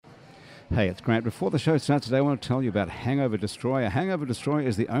Hey, it's Grant. Before the show starts today, I want to tell you about Hangover Destroyer. Hangover Destroyer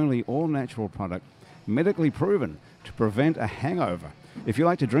is the only all-natural product medically proven to prevent a hangover. If you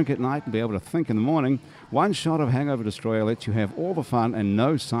like to drink at night and be able to think in the morning, one shot of Hangover Destroyer lets you have all the fun and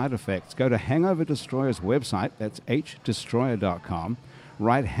no side effects. Go to Hangover Destroyer's website, that's hdestroyer.com,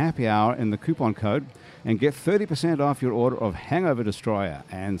 write Happy Hour in the coupon code, and get 30% off your order of Hangover Destroyer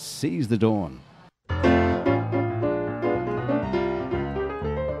and seize the dawn.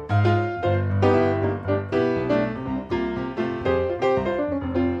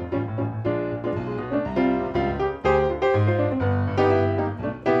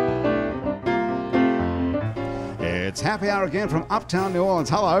 It's Happy Hour again from Uptown New Orleans.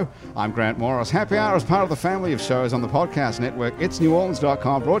 Hello, I'm Grant Morris. Happy Hour is part of the family of shows on the podcast network. It's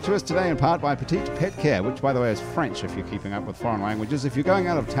neworleans.com, brought to us today in part by Petite Pet Care, which, by the way, is French if you're keeping up with foreign languages. If you're going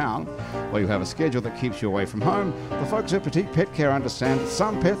out of town or you have a schedule that keeps you away from home, the folks at Petite Pet Care understand that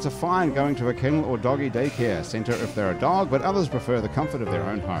some pets are fine going to a kennel or doggy daycare center if they're a dog, but others prefer the comfort of their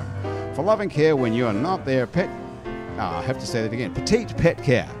own home. For loving care when you are not there, I have to say that again. Petite Pet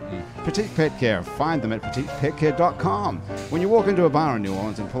Care. Petite Pet Care. Find them at petitepetcare.com. When you walk into a bar in New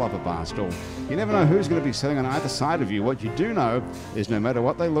Orleans and pull up a bar stool, you never know who's going to be sitting on either side of you. What you do know is no matter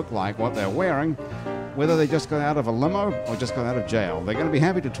what they look like, what they're wearing, whether they just got out of a limo or just got out of jail, they're going to be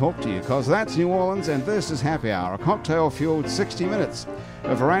happy to talk to you, because that's New Orleans and this is Happy Hour, a cocktail-fueled 60 minutes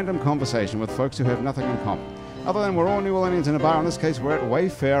of random conversation with folks who have nothing in common. Other than we're all New Orleanians in a bar, in this case we're at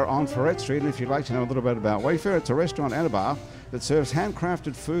Wayfair on Ferret Street, and if you'd like to know a little bit about Wayfair, it's a restaurant and a bar that serves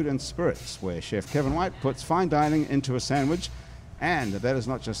handcrafted food and spirits, where Chef Kevin White puts fine dining into a sandwich, and that is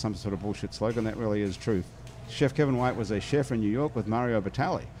not just some sort of bullshit slogan, that really is truth. Chef Kevin White was a chef in New York with Mario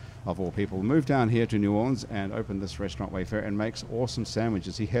Batali, of all people, moved down here to New Orleans and opened this restaurant Wayfair and makes awesome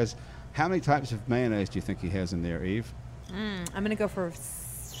sandwiches. He has, how many types of mayonnaise do you think he has in there, Eve? I'm going to go for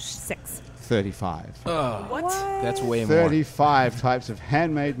 6. 35. What? That's way more. 35 types of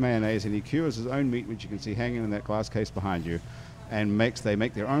handmade mayonnaise, and he cures his own meat, which you can see hanging in that glass case behind you, and they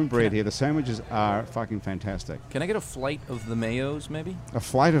make their own bread here. The sandwiches are fucking fantastic. Can I get a flight of the mayos, maybe? A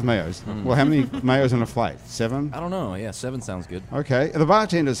flight of mayos. Well, how many mayos in a flight? 7? I don't know. Yeah, 7 sounds good. Okay. The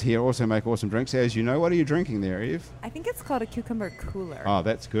bartenders here also make awesome drinks. As you know, what are you drinking there, Eve? I think it's called a cucumber cooler. Oh,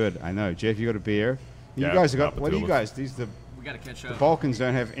 that's good. I know. Jeff, you got a beer? You Yeah, guys have got, what do you Papatoulas. guys, We got to catch the Balkans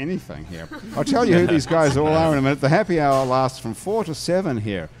don't have anything here. I'll tell you who these guys all are in a minute. The happy hour lasts from 4 to 7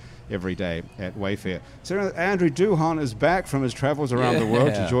 here every day at Wayfair. So Andrew Duhon is back from his travels around the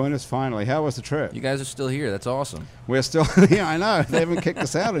world to join us finally. How was the trip? You guys are still here. That's awesome. We're still here. I know. They haven't kicked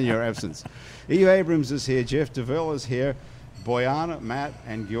us out in your absence. Eve Abrams is here. Jeff DeVille is here. Boyana, Matt,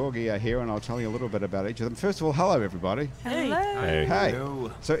 and Georgi are here, and I'll tell you a little bit about each of them. First of all, hello, everybody. Hello. Hey. Hey.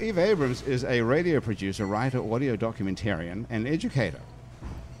 So Eve Abrams is a radio producer, writer, audio documentarian, and educator.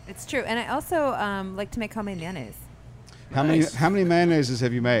 It's true. And I also like to make homemade mayonnaise. How many mayonnaises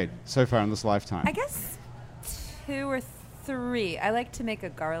have you made so far in this lifetime? I guess 2 or 3. I like to make a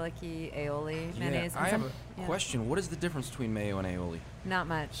garlicky aioli mayonnaise. I have a question. What is the difference between mayo and aioli? Not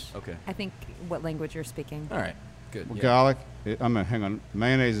much. Okay. I think what language you're speaking. All right. Good. Well, yeah. garlic. Hang on.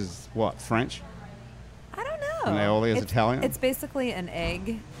 Mayonnaise is what? French? I don't know. And aioli is Italian? It's basically an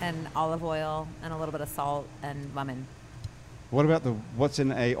egg and olive oil and a little bit of salt and lemon. What about what's in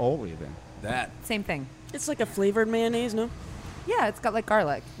aioli then? That. Same thing. It's like a flavored mayonnaise, no? Yeah, it's got like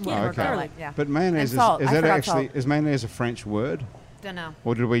garlic. Yeah, More okay. garlic. Yeah. But mayonnaise And salt. is I that forgot actually salt. is mayonnaise a French word, Don't know.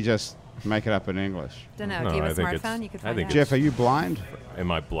 or did we just make it up in English? Don't know. No, Do you have I a think smartphone? it's- You could I find think out. Jeff, are you blind?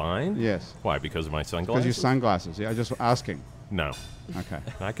 Am I blind? Yes. Why? Because of my Because sunglasses? your sunglasses. Yeah, I just asking. No. Okay.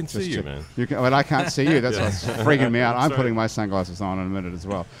 I can see Just you, check. man. Well, I can't see you. That's what's freaking me out. I'm Sorry. putting my sunglasses on in a minute as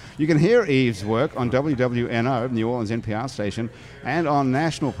well. You can hear Eve's work on WWNO, New Orleans NPR station, and on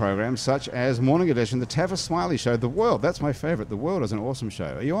national programs such as Morning Edition, The Tavis Smiley Show, The World. That's my favorite. The World is an awesome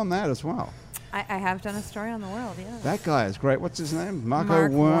show. Are you on that as well? I have done a story on the world, yeah. That guy is great. What's his name? Mark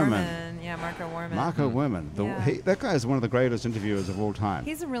Werman. Yeah, Marco Werman. Marco Werman. Yeah. That guy is one of the greatest interviewers of all time.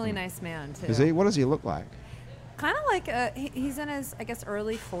 He's a really nice man, too. Is he? What does he look like? Kind of like, he's in his, I guess,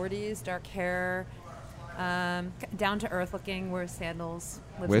 early 40s, dark hair, down to earth looking, wears sandals.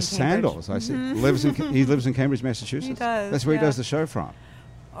 Wears in Cambridge. sandals, I see. He lives in Cambridge, Massachusetts. He does, That's where he yeah. does the show from.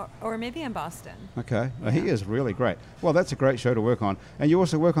 Or maybe in Boston. Okay. Well, he is really great. Well, that's a great show to work on. And you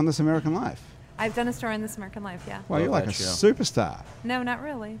also work on This American Life. I've done a story in This American Life, yeah. Well, Love you're like a that show. superstar. No, not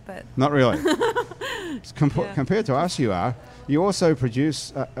really, but Not really. Yeah. Compared to us, you are. You also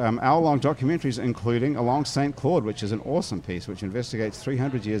produce hour-long documentaries, including Along St. Claude, which is an awesome piece which investigates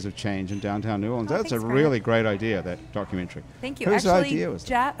 300 years of change in downtown New Orleans. Oh, That's a thanks, Grant. really great idea, that documentary. thank you. Whose Actually, idea was that?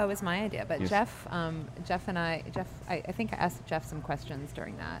 Jeff, it was my idea, but Yes. Jeff and I think I asked Jeff some questions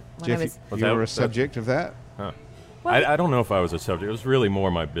during that when Jeff, I was. you were a that- subject of that? Huh. Well, I don't know if I was a subject. It was really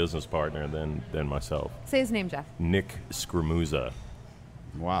more my business partner than myself. say his name, Jeff. Nick Scramuza.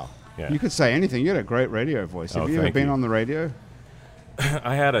 Wow. Yeah. You could say anything. You had a great radio voice. Have Oh, you ever thank been you. on the radio?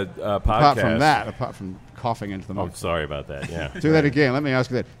 I had a podcast. Apart from coughing into the Oh, mic. sorry about that. Yeah. Do that again. Let me ask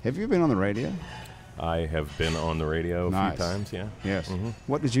you that. Have you been on the radio? I have been on the radio a Nice. few times. Yeah. Yes. Mhm.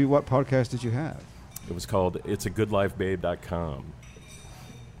 What podcast did you have? It was called it'sagoodlifebabe.com.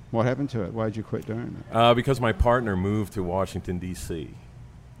 What happened to it? Why did you quit doing it? Because my partner moved to Washington, D.C.,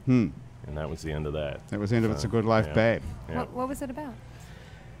 Hmm. and that was the end of that. That was the end of It's a Good Life, yeah. Babe. Yeah. What was it about?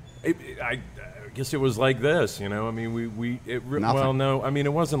 I guess it was like this, you know. I mean, Nothing. well, no, I mean,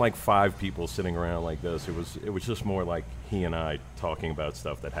 it wasn't like 5 people sitting around like this. It was just more like he and I talking about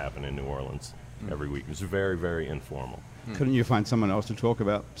stuff that happened in New Orleans every week. It was very, very informal. Couldn't you find someone else to talk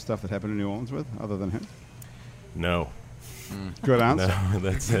about stuff that happened in New Orleans with, other than him? No, Good answer. no,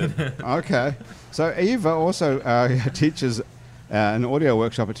 that's it. Okay. So Eva also teaches an audio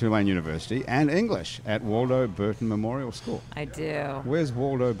workshop at Tulane University and English at Waldo Burton Memorial School. I do. Where's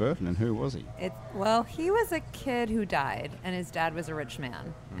Waldo Burton and who was he? Well, he was a kid who died, and his dad was a rich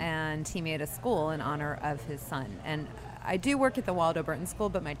man, and he made a school in honor of his son. And I do work at the Waldo Burton School,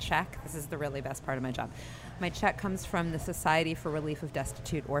 but my check, this is the really best part of my job, my check comes from the Society for Relief of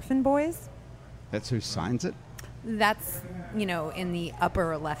Destitute Orphan Boys. That's who signs it? That's, in the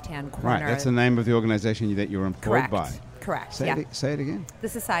upper left-hand corner. Right. That's the name of the organization that you're employed Correct. by. Correct, Say, yeah. say it again. The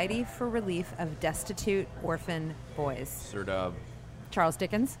Society for Relief of Destitute Orphan Boys. Sir Dub. Charles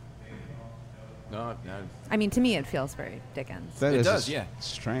Dickens. No. I mean, to me, it feels very Dickens. That It is a does, yeah.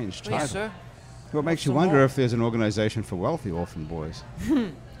 strange Please, title. sir. What makes you Some wonder more. if there's an organization for wealthy orphan boys?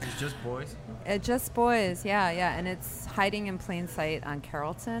 It's just boys. Just Boys, yeah. And it's hiding in plain sight on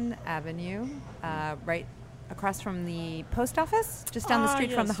Carrollton Avenue, right across from the post office, just down the Ah,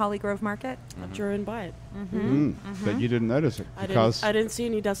 street from the yes. Holly Grove Market. I driven by it. But you didn't notice it I because didn't see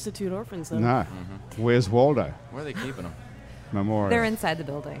any destitute orphans though. no. Where's Waldo Where are they keeping them? Memorial? They're inside the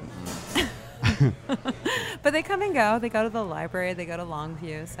building. But they come and go. They go to the library. They go to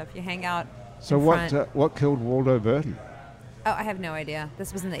Longview. So if you hang out So in what? front, What killed Waldo Burton? oh, I have no idea.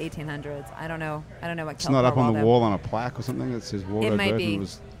 This was in the 1800s. I don't know what It's killed not up poor on the Waldo. wall on a plaque or something that says Waldo It might Burton be.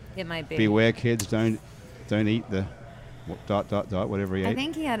 was It might be. beware kids, don't eat the whatever he I ate.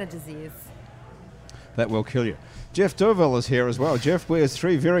 think he had a disease. That will kill you. Jeff Durville is here as well. Jeff wears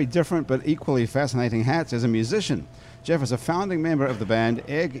 3 very different but equally fascinating hats as a musician. Jeff is a founding member of the band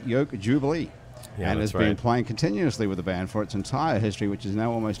Egg Yolk Jubilee Yeah, and has that's been right. playing continuously with the band for its entire history, which is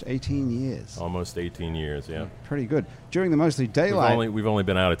now almost 18 years. Almost 18 years. Yeah. Pretty good. During the mostly daylight... We've only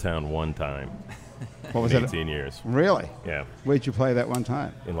been out of town one time. what was in it? 18 years. Really? Yeah, Where'd you play that one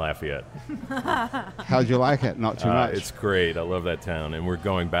time? in Lafayette. How'd you like it? Not too much. It's great. I love that town, and we're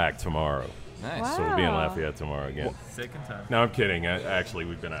going back tomorrow. Nice. Wow. So we'll be in Lafayette tomorrow again. Second time. No, I'm kidding. Actually,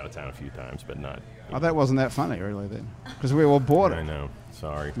 we've been out of town a few times, but not. Oh, that wasn't that funny, really, then. Because we were bored. I know.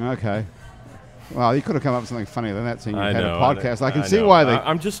 Sorry. Okay. Well, you could have come up with something funnier than that, seeing you I had know. a podcast. I can I see know. why they...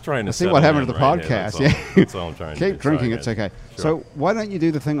 I'm just trying to I see settle what happened in to the right here, podcast. that's all. Yeah. That's all I'm trying to do. Keep drinking, Sorry, it's guys. okay. Sure. So why don't you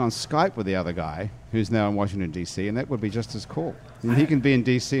do the thing on Skype with the other guy who's now in Washington, D.C., and that would be just as cool. And he can be in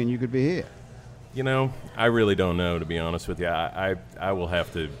D.C. and you could be here. You know, I really don't know, to be honest with you. I will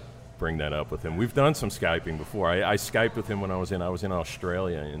have to bring that up with him. We've done some Skyping before. I Skyped with him when I was in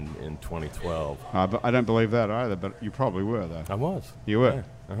Australia in 2012. But I don't believe that either, but you probably were, though. I was. You were?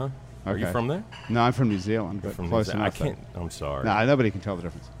 Yeah. Uh-huh. Are you Okay. from there? No, I'm from New Zealand, but From close New Zealand? enough. I can't. I'm sorry. No, nobody can tell the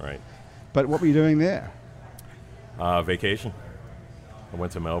difference. Right. But what were you doing there? Vacation. I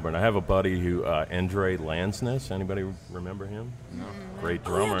went to Melbourne. I have a buddy who, Endre Landsnes. Anybody remember him? No. Great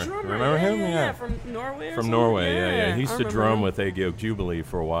drummer. Remember him? Yeah, from Norway. or From something? Norway, yeah. He used I to remember drum him. with Egg Yolk Jubilee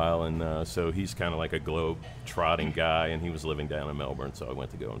for a while, and so he's kind of like a globe-trotting guy, and he was living down in Melbourne, so I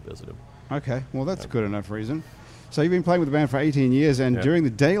went to go and visit him. Okay, well, that's good enough reason. So you've been playing with the band for 18 years, and Yeah. during the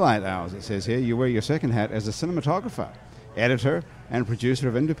daylight hours, it says here, you wear your second hat as a cinematographer, editor, and producer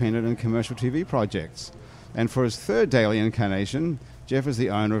of independent and commercial TV projects. And for his third daily incarnation, Jeff is the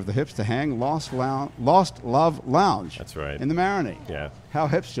owner of the hipster hang Lost Love Lounge. That's right. In the Maroney. Yeah. How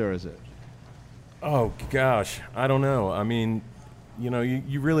hipster is it? Oh, gosh. I don't know. I mean, you know,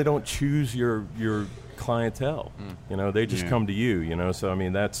 you really don't choose your clientele. You know, they just Yeah. come to you, you know. So, I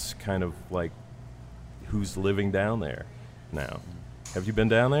mean, that's kind of like who's living down there now. Have you been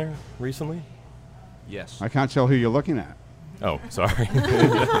down there recently? Yes. I can't tell who you're looking at. Oh, sorry.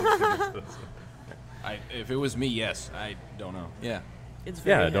 If it was me, yes. I don't know. Yeah. It's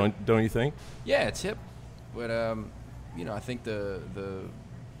very Yeah, hip. don't you think? Yeah, it's hip. But, I think the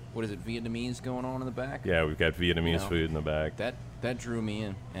what is it, Vietnamese going on in the back? Yeah, we've got Vietnamese No. food in the back. That drew me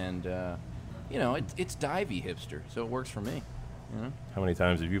in. And, it's divey hipster, so it works for me. You know? How many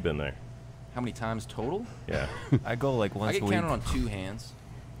times have you been there? How many times total? Yeah. I go like I once get a week. counted on two hands.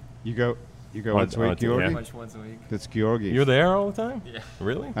 You go Once- once a week, once- yeah. Georgi? Much once a week. That's Georgi. You're there all the time? Yeah.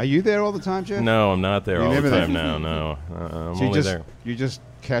 Really? Are you there all the time, Jeff? No, I'm not there You're all the never there? time now. No, I'm So only there. you're just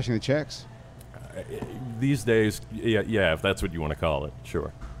cashing the checks? These days, yeah, if that's what you want to call it,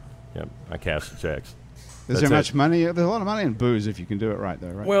 sure. Yep, I cash the checks. Is That's there it. much money? There's a lot of money in booze if you can do it right, though,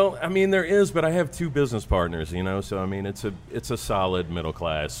 right? Well, I mean, there is, but I have two business partners, so I mean, it's a solid middle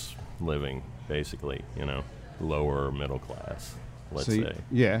class living, basically, lower middle class, let's So say.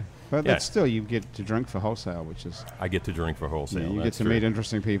 yeah, but Yeah. that's still, you get to drink for wholesale, which is, I get to drink for wholesale. you get that's to true. meet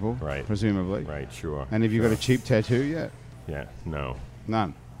interesting people, Right. presumably. Right, sure. And have you got a cheap tattoo yet? Yeah, no,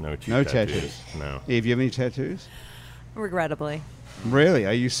 None. no cheap No tattoos. tattoos. No. Eve, you have any tattoos? Regrettably. Really?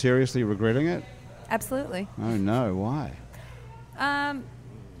 Are you seriously regretting it? Absolutely. Oh, no. Why?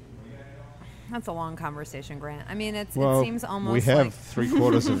 That's a long conversation, Grant. I mean, it Well, seems almost we have like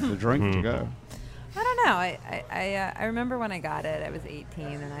 3/4 of the drink to go. I don't know. I remember when I got it, I was 18,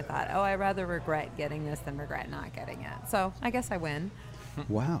 and I thought, I'd rather regret getting this than regret not getting it. So I guess I win.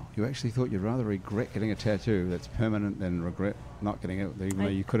 Wow. You actually thought you'd rather regret getting a tattoo that's permanent than regret not getting it, even though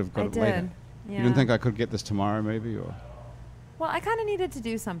you could have got I it did. later. Yeah. You didn't think I could get this tomorrow, maybe? Or Well, I kind of needed to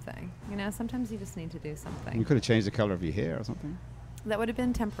do something. Sometimes you just need to do you something. could have changed the color of your hair or something? That would have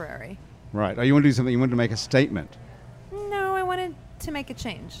been temporary. Right. Oh, you want to do something, you wanted to make a statement. No, I wanted to make a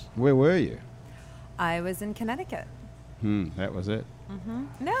change. Where were you? I was in Connecticut. That was it.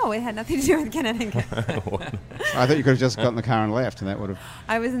 No, it had nothing to do with Connecticut. I thought you could have just gotten in the car and left, and that would have.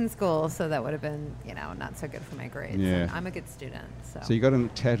 I was in school, so that would have been, not so good for my grades. Yeah. And I'm a good student, so. So you got a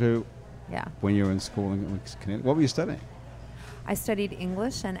tattoo Yeah. when you were in school in Connecticut. What were you studying? I studied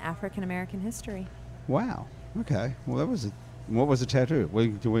English and African American history. Wow. Okay. Well, that was. What was the tattoo?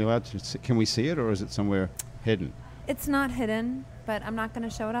 Do we allowed to? Can we see it, or is it somewhere hidden? It's not hidden, but I'm not going to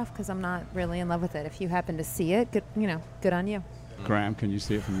show it off because I'm not really in love with it. If you happen to see it, good on you. Graham, can you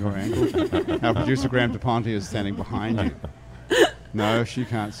see it from your angle? Our producer Graham DePonte is standing behind you. No, she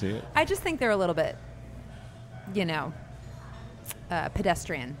can't see it. I just think they're a little bit,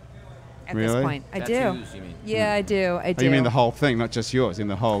 pedestrian at this Really? point. I do. Tattoos, you mean? Yeah, I do. I do. Oh, you mean the whole thing, not just yours? In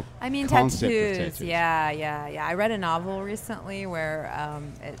the whole. I mean concept of tattoos. Yeah. I read a novel recently where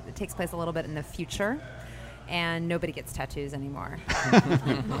it takes place a little bit in the future, and nobody gets tattoos anymore.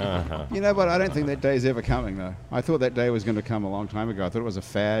 You know what? I don't think that day's ever coming, though. I thought that day was going to come a long time ago. I thought it was a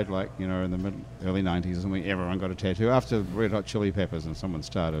fad, in the early 90s or something. Everyone got a tattoo after Red Hot Chili Peppers, and someone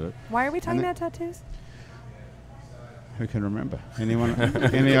started it. Why are we talking And about tattoos? Who can remember? Anyone?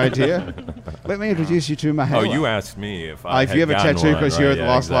 Any idea? Let me introduce you to Mahela. Oh, you asked me if I If had you have a gotten tattoo one, because you're right, at the yeah,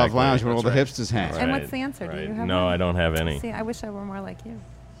 Lost Love exactly. Lounge where all the That's hipsters hang. And what's the answer? Do right. you have No, one? I don't have any. See, I wish I were more like you.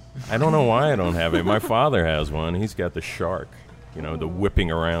 I don't know why I don't have it. My father has one. He's got the shark, the whipping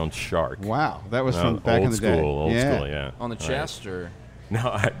around shark. Wow, that was from back old in the day. Old school, yeah. On the Right. chest or?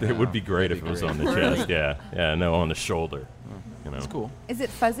 No, it would be great if that'd it was be on great. the chest. Yeah, no, on the shoulder. That's cool. Is it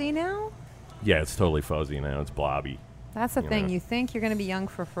fuzzy now? Yeah, it's totally fuzzy now. It's blobby. That's the You thing. know. You think you're going to be young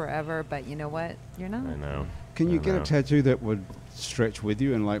for forever, but you know what? You're not. I know. Can you I get know. a tattoo that would stretch with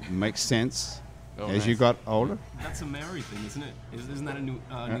you and make sense Oh, as you nice. got older? That's a Maori thing, isn't it? Isn't that a New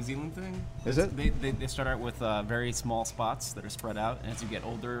Zealand thing? Is it? They start out with very small spots that are spread out, and as you get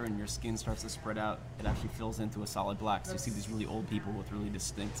older and your skin starts to spread out, it actually fills into a solid black. So you see these really old people with really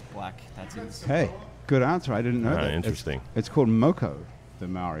distinct black tattoos. Hey, good answer. I didn't know that. Interesting. It's called moko, the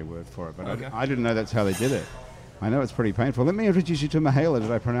Maori word for it, but Okay. I didn't know that's how they did it. I know it's pretty painful. Let me introduce you to Mahela. Did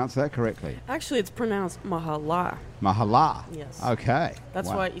I pronounce that correctly? Actually, it's pronounced Mahala. Mahala. Yes. Okay. That's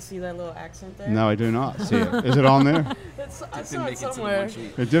Wow. why you see that little accent there. No, I do not see it. Is it on there? I Didn't saw it make it to the somewhere. one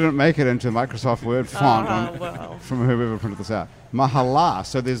sheet. It didn't make it into Microsoft Word font Well. from whoever printed this out. Mahala.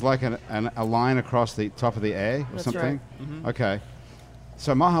 So there's like a line across the top of the A or That's something? right. Mm-hmm. Okay.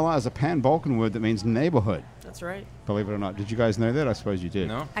 So Mahala is a Pan-Balkan word that means neighborhood, That's right. believe it or not. Did you guys know that? I suppose you did.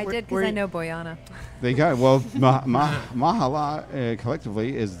 No? I Where- did because where I you- know Boyana. There you go. Well, Mahala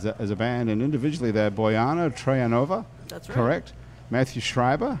collectively is a band, and individually they're Boyana Trayanova, That's right. correct? Matthew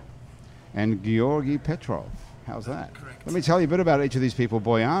Schreiber, and Georgi Petrov. How's that? Let me tell you a bit about each of these people.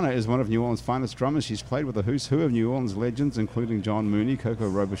 Boyana is one of New Orleans' finest drummers. She's played with the who's who of New Orleans legends, including John Mooney, Coco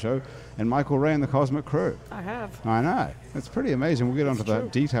Robichaux, and Michael Ray and the Cosmic Crew. I have. I know. It's pretty amazing. We'll get onto the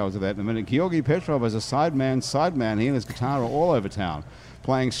details of that in a minute. Georgy Petrov is a sideman. He and his guitar are all over town,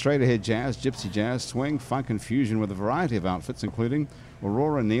 playing straight-ahead jazz, gypsy jazz, swing, funk, and fusion with a variety of outfits, including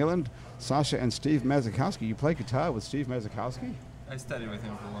Aurora Nealand, Sasha, and Steve Mazikowski. You play guitar with Steve Mazikowski? I studied with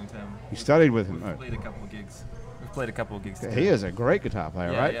him for a long time. You studied with him? We've played a couple of gigs. We've played a couple of gigs together. He is a great guitar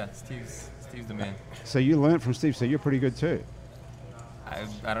player, right? Yeah, Steve's the man. So you learned from Steve, so you're pretty good too.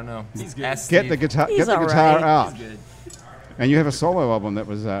 I don't know. He's good. Ask Get Steve. the guitar, He's get the all guitar right. out. He's good. And you have a solo album that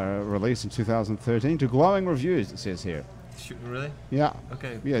was released in 2013 to glowing reviews, it says here. Really? Yeah.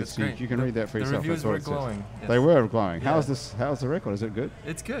 Okay. Yeah, that's you great. can read that for the yourself. reviews That's what were it says. glowing. Yes. They were glowing. Yeah. How's the record? Is it good?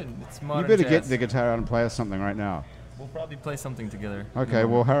 It's good. It's You modern better jazz. get the guitar out and play us something right now. We'll probably play something together. Okay,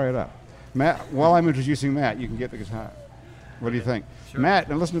 well, hurry it up. Matt, while I'm introducing Matt, you can get the guitar. What do you think? Sure. Matt,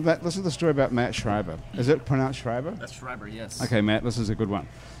 and listen to that. Listen to the story about Matt Schreiber. Is it pronounced Schreiber? That's Schreiber, yes. Okay, Matt, this is a good one.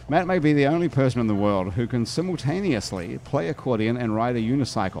 Matt may be the only person in the world who can simultaneously play accordion and ride a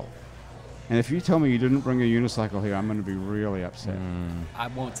unicycle. And if you tell me you didn't bring a unicycle here, I'm going to be really upset. I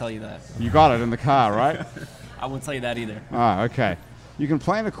won't tell you that. You got it in the car, right? I won't tell you that either. Ah, okay. You can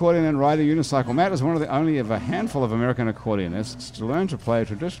play an accordion and ride a unicycle. Matt is one of the only of a handful of American accordionists to learn to play a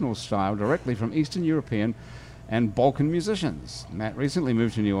traditional style directly from Eastern European and Balkan musicians. Matt recently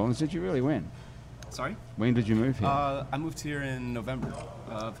moved to New Orleans. Did you really win? Sorry? When did you move here? I moved here in November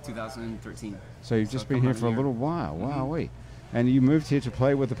of 2013. So you've just so been here coming for a on a little while. Wowee. And you moved here to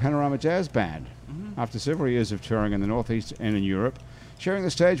play with the Panorama Jazz Band after several years of touring in the Northeast and in Europe, sharing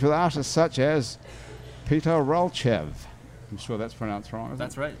the stage with artists such as Peter Ralchev. I'm sure that's pronounced wrong, isn't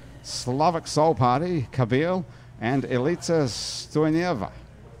That's it? right. Slavic Soul Party, Kabil, and Elitsa Stoyaneva.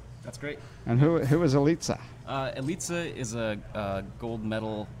 That's great. And who is Elitsa? Elitsa is a gold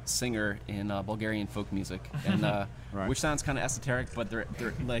medal singer in Bulgarian folk music, and Right. which sounds kind of esoteric, but they're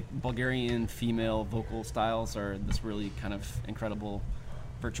like Bulgarian female vocal styles are this really kind of incredible,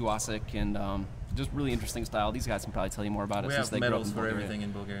 virtuosic, and just really interesting style. These guys can probably tell you more about it We since have they grew up medals in for Bulgaria. everything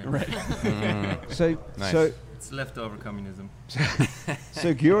in Bulgaria. Right. So, Nice. so, It's leftover communism.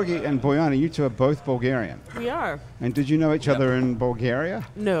 so Georgy and Boyana, you two are both Bulgarian. We are. And did you know each other in Bulgaria?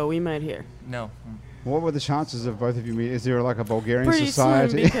 No, we met here. No. What were the chances of both of you meeting? Is there like a Bulgarian Pretty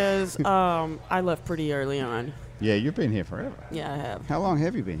society? slim because I left pretty early on. Yeah, you've been here forever. Yeah, I have. How long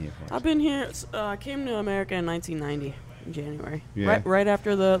have you been here for? I've been here. I came to America in 1990, in January. Yeah. Right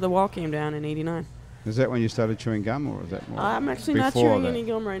after the wall came down in '89. Is that when you started chewing gum, or is that more I'm actually not before chewing that? any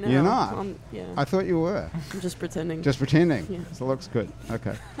gum right now. You're not? Yeah, I thought you were. I'm just pretending. Just pretending. Yeah. So it looks good.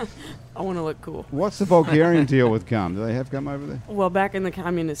 Okay. I want to look cool. What's the Bulgarian deal with gum? Do they have gum over there? Well, back in the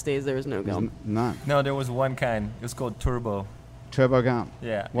communist days, there was no There's gum. none. No, there was one kind. It was called Turbo. Turbo gum.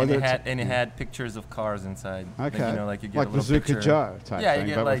 Yeah. Well, and it's- it had pictures of cars inside. Okay. Like, you know, like you get Like a little Bazooka picture. Joe type Yeah, thing,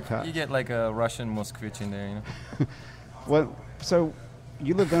 you but get with cars. you get like a Russian Moskvich in there, you know. Well, so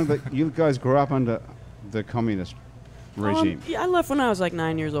you lived under. You guys grew up under the communist regime. Yeah, I left when I was like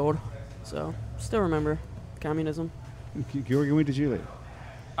 9 years old, so still remember communism. Georgy, when did you leave?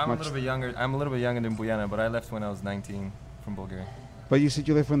 I'm Much- a little bit younger. I'm a little bit younger than Buyana, but I left when I was 19 from Bulgaria. But you said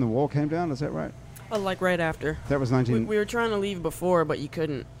you left when the wall came down. Is that right? Like right after. That was We 19. were trying to leave before, but you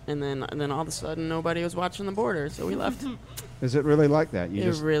couldn't, and then all of a sudden nobody was watching the border, so we left. Is it really like that? You It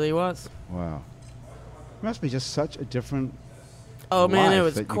just really was. wow. It must be just such a different. Oh man, it life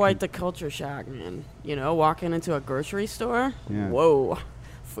was that you quite can- the culture shock, man. You know, walking into a grocery store. Yeah. Whoa,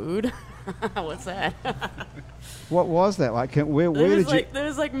 food. What's that? What was that like? Where There was did you?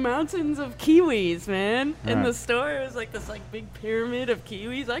 there's like mountains of kiwis, man. In Right. the store, it was like this like big pyramid of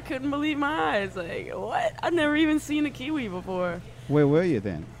kiwis. I couldn't believe my eyes. Like, what? I've never even seen a kiwi before. Where were you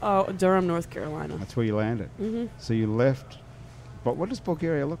then? Oh, Durham, North Carolina. That's where you landed. Hmm. So you left. But what does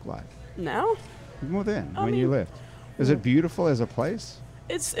Bulgaria look like? Now, Well, then, I when you mean- left, is it beautiful as a place?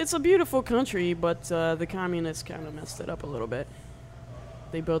 it's a beautiful country, but the communists kind of messed it up a little bit.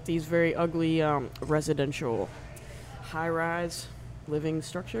 They built these very ugly residential high-rise living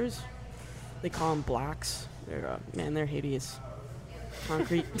structures. They call them blocks. They're hideous.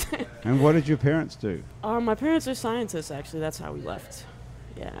 Concrete. And what did your parents do? My parents are scientists, actually. That's how we left.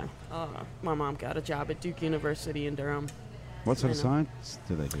 Yeah. My mom got a job at Duke University in Durham. What sort of I know. science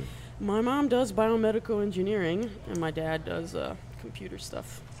do they do? My mom does biomedical engineering, and my dad does computer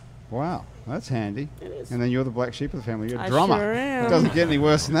stuff. Wow, that's handy. It is. And then you're the black sheep of the family. You're a I drummer. sure am. It doesn't get any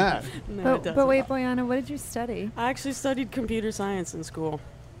worse than that. No, it But doesn't. wait, Boyana, what did you study? I actually studied computer science in school.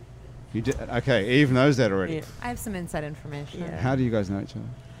 You did okay. Eve knows that already. Yeah. I have some inside information. Yeah. How do you guys know each other?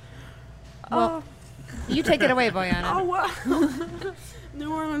 Well, You take it away, Boyana. Oh, wow.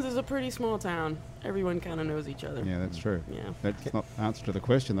 New Orleans is a pretty small town. Everyone kind of knows each other. Yeah, that's true. Yeah. That's not the answer to the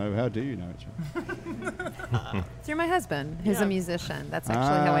question, though. How do you know each other? So you're my husband, who's Yeah. a musician. That's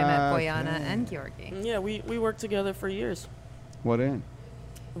actually how I met Boyana okay. and Georgi. Yeah, we worked together for years. What in?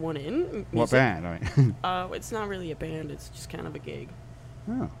 One in. What music. band? I mean, It's not really a band. It's just kind of a gig.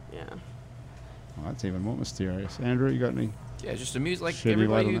 oh, Yeah. well, that's even more mysterious. Andrew, you got any? Yeah, just a music like Shed any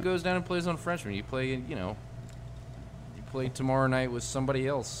light everybody on who that? goes down and plays on Frenchman. You play, you play tomorrow night with somebody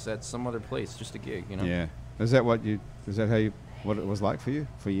else at some other place, just a gig, Yeah. Is that what it was like for you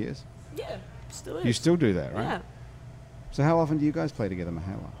for years? Yeah, still is. You still do that, right? Yeah. So how often do you guys play together,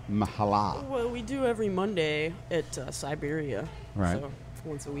 Mahala? Well, we do every Monday at Siberia. Right. So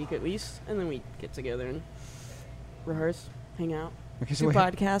once a week at least, and then we get together and rehearse, hang out, Okay, do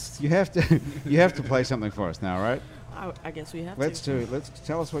podcasts. You have to play something for us now, right? I guess we have Let's to.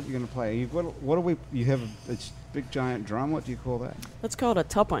 tell us what you're going to play. You have a big giant drum. What do you call that? That's called a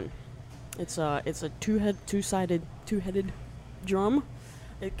tupun. It's a two-headed drum.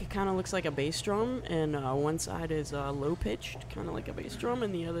 It kind of looks like a bass drum, and one side is low pitched, kind of like a bass drum,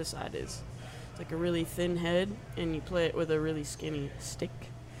 and the other side is it's like a really thin head, and you play it with a really skinny stick.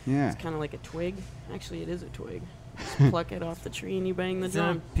 Yeah. It's kind of like a twig. Actually, it is a twig. Just pluck it off the tree and you bang the Is that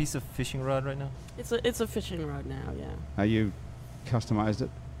a drum. piece of fishing rod right now? It's a fishing rod now, yeah. Are you customized it?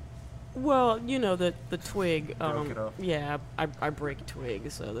 Well, the twig. Broke it off. Yeah, I break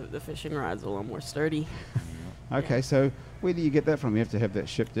twig, so the fishing rod's a little more sturdy. Okay, so where do you get that from? You have to have that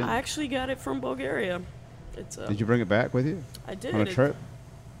shipped in. I actually got it from Bulgaria. It's Did you bring it back with you I did. on a trip?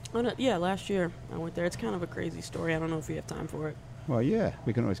 Yeah, last year I went there. It's kind of a crazy story. I don't know if you have time for it. Well, yeah,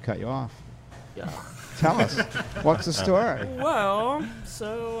 we can always cut you off. Yeah. Tell us, what's the story? Well,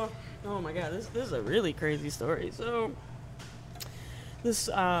 so oh my God, this is a really crazy story. So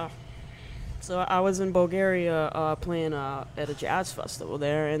so I was in Bulgaria playing at a jazz festival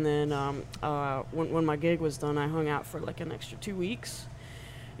there, and then when my gig was done, I hung out for like an extra 2 weeks,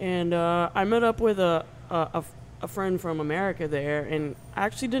 and I met up with a friend from America there, and I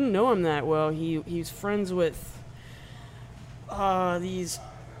actually didn't know him that well. He's friends with these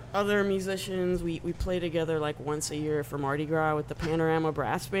other musicians. We play together like once a year for Mardi Gras with the Panorama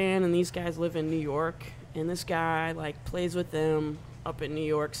Brass Band, and these guys live in New York, and this guy like plays with them up in New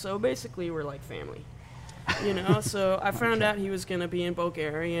York. So basically we're like family, so I found out he was going to be in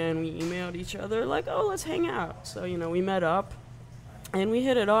Bulgaria, and we emailed each other like, oh, let's hang out. So we met up and we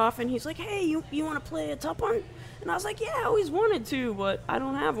hit it off, and he's like, hey, you want to play a tupun? And I was like, yeah, I always wanted to, but I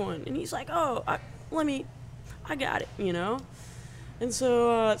don't have one. And he's like, oh, I got it, And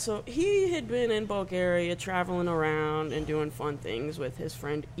so he had been in Bulgaria traveling around and doing fun things with his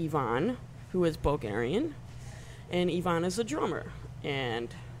friend Ivan, who is Bulgarian. And Ivan is a drummer.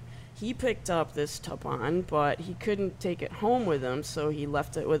 And he picked up this tupun, but he couldn't take it home with him, so he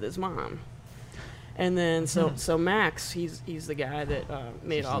left it with his mom. And then so Max, he's the guy that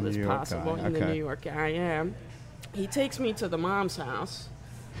made all this possible. And the New York guy, yeah. He takes me to the mom's house.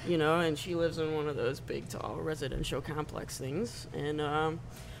 And she lives in one of those big, tall residential complex things. And,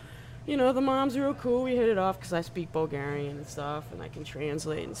 the mom's real cool. We hit it off because I speak Bulgarian and stuff, and I can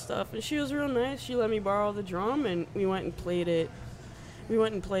translate and stuff. And she was real nice. She let me borrow the drum, and we went and played it.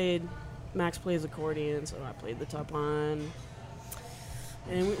 Max plays accordion, so I played the tupun.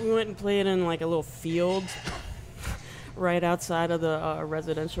 And we went and played in, like, a little field right outside of the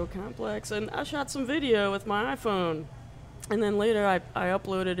residential complex. And I shot some video with my iPhone. And then later I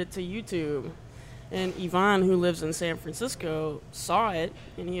uploaded it to YouTube. And Ivan, who lives in San Francisco, saw it.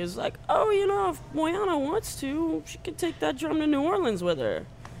 And he was like, oh, if Boyana wants to, she could take that drum to New Orleans with her.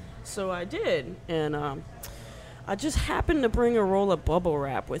 So I did. And I just happened to bring a roll of bubble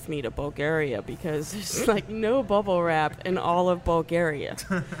wrap with me to Bulgaria because there's like no bubble wrap in all of Bulgaria.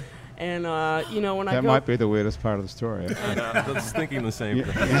 And, when I That go... might be the weirdest part of the story. I was thinking the same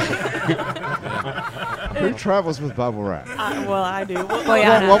thing. Who travels with bubble wrap? I do.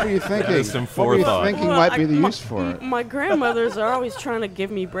 What were you thinking? is some What were you forethought. thinking might be the use for it? My grandmothers are always trying to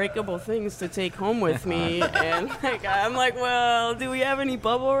give me breakable things to take home with me, and I'm like, well, do we have any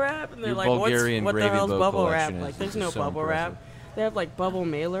bubble wrap? And they're Your like, Bulgarian what the gravy hell's boat bubble wrap? collection Like, is there's no so bubble impressive. wrap. They have like bubble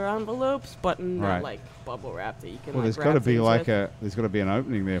mailer envelopes, but not Right. like bubble wrap that you can. Well, like, there's wrap got to be things like with. there's got to be an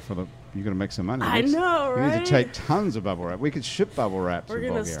opening there for you got to make some money. I know, We need right? to take tons of bubble wrap. We could ship bubble wraps. We're in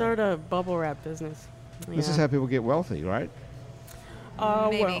gonna Bulgaria. start a bubble wrap business. This is how people get wealthy, right?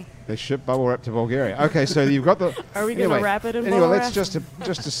 Maybe. Well, They ship bubble wrap to Bulgaria. Okay, so you've got the. Are we gonna wrap it in Anyway, bubble let's wrap?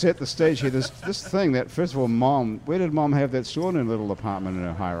 just to set the stage here. There's this thing that first of all, Mom. Where did Mom have that extraordinary little apartment in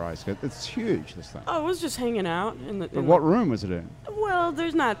her high-rise? It's huge. This thing. Oh, it was just hanging out in the. But what room was it in? Well,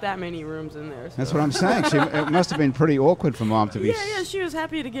 there's not that many rooms in there. So. That's what I'm saying. It must have been pretty awkward for Mom to be. Yeah, she was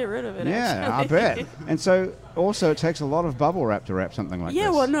happy to get rid of it. Yeah, I actually. bet. And so, also, it takes a lot of bubble wrap to wrap something like Yeah,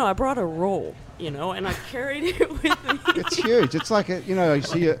 this. well, no, I brought a roll, and I carried it with me. It's huge. It's like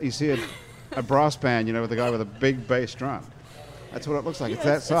you see a brass band, with a guy with a big bass drum. That's what it looks like. It's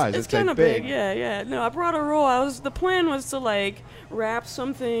that size. It's that kind of big. Yeah. No, I brought a roll. The plan was to wrap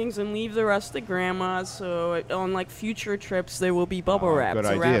some things and leave the rest to Grandma. So on future trips there will be bubble wrap good to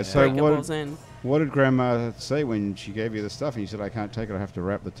idea. wrap So breakables in. what did Grandma say when she gave you the stuff and you said, I can't take it, I have to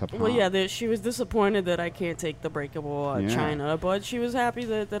wrap the top Well, half? yeah, she was disappointed that I can't take the breakable Yeah. china, but she was happy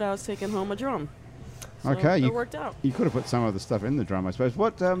that I was taking home a drum. So Okay, it worked out. You could have put some of the stuff in the drum, I suppose.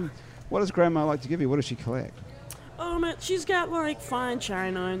 What does Grandma like to give you? What does she collect? She's got fine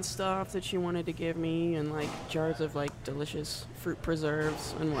china and stuff that she wanted to give me, and jars of delicious fruit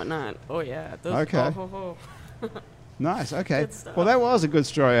preserves and whatnot. Oh yeah, those, Okay. Nice. Okay. Good stuff. Well, that was a good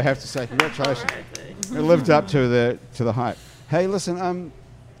story, I have to say. Congratulations. All right, thanks. It lived up to the hype. Hey, listen.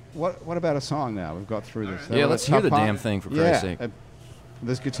 What about a song now? We've got through this. Yeah, let's hear Top the part. damn thing, for Christ's sake.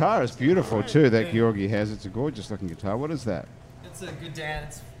 This guitar is beautiful too. That Georgi has. It's a gorgeous looking guitar. What is that? It's a good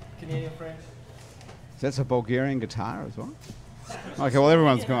dance. Canadian French. That's a Bulgarian guitar as well. Okay. Well,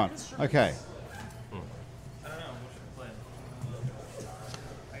 everyone's gone. Okay.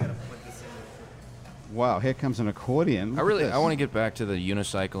 Wow, here comes an accordion. I want to get back to the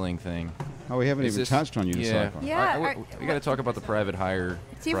unicycling thing. Oh, we haven't Is even this- touched on unicycle. Yeah. We got to talk about the private hire.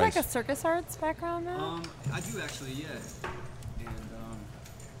 Do you have price. a circus arts background now? I do actually, yeah.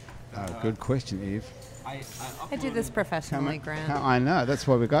 And Oh, good question, Eve. I do this professionally, Grant. I know. That's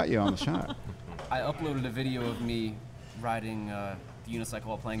why we got you on the show. I uploaded a video of me riding the unicycle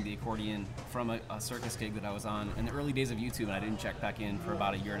while playing the accordion from a circus gig that I was on in the early days of YouTube, and I didn't check back in for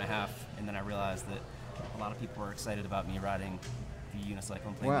about a year and a half, and then I realized that a lot of people were excited about me riding the unicycle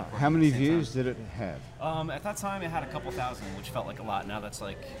and playing the Wow. accordion How at many the same time. views did it have? At that time, it had a couple thousand, which felt like a lot. Now that's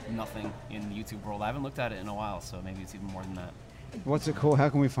nothing in the YouTube world. I haven't looked at it in a while, so maybe it's even more than that. What's it called? How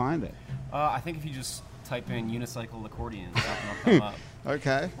can we find it? I think if you just type in unicycle accordion, something will come up.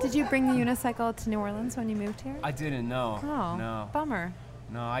 Okay. Did you bring the unicycle to New Orleans when you moved here? I didn't know. Oh, No. bummer.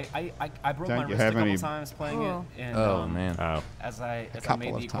 No, I broke Don't my you wrist a have couple any- times playing Cool. it. And, Oh man. Oh. As I couple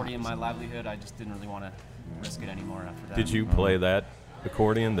made the of accordion times. my livelihood, I just didn't really want to risk it anymore after that. Did you play that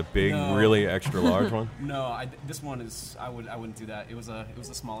accordion, the big, No. really extra large one? No, this one is. I wouldn't do that. It was a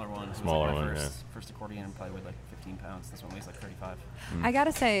smaller one. It was Smaller my one, first accordion, and probably weighed 15 pounds. This one weighs 35. I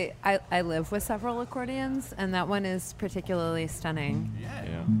gotta say, I live with several accordions, and that one is particularly stunning.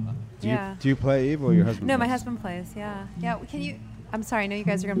 Yeah. Do you play Eve or your husband? No, my plays? husband plays. Yeah. Can you? I'm sorry. I know you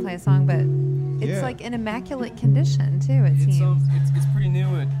guys are gonna play a song, but it's Yeah. in immaculate condition too. It seems. It's pretty new.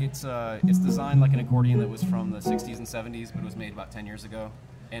 It's designed like an accordion that was from the 60s and 70s, but it was made about 10 years ago.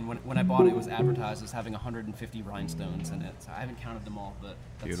 And when I bought it, it was advertised as having 150 rhinestones in it. So I haven't counted them all, but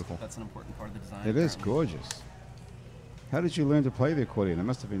Beautiful. That's an important part of the design. It is apparently. gorgeous. How did you learn to play the accordion? It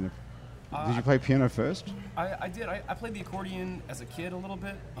must have been. Did you play piano first? I did. I played the accordion as a kid a little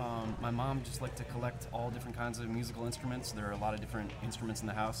bit. My mom just liked to collect all different kinds of musical instruments. There are a lot of different instruments in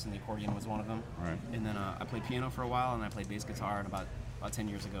the house, and the accordion was one of them. Right. And then I played piano for a while, and I played bass guitar. And about 10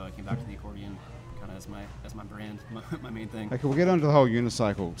 years ago, I came back to the accordion, kind of as my brand, my main thing. Okay, we'll get onto the whole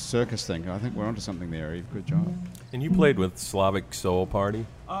unicycle circus thing. I think we're onto something there, Eve. Good job. And you played with Slavic Soul Party? You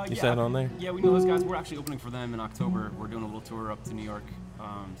Yeah, sat on there? Yeah, we know those guys. We're actually opening for them in October. We're doing a little tour up to New York.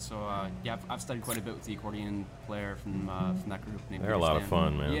 I've studied quite a bit with the accordion player from that group. Named They're a lot of Peter Stan.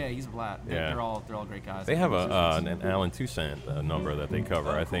 fun, man. Yeah, he's a blast. Yeah. They're all great guys. They have an Alan Toussaint number that they cover,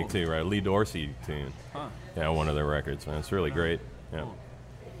 I think, too, right? Lee Dorsey tune. Huh. Yeah, one of their records, man. It's really great. Yeah. Cool.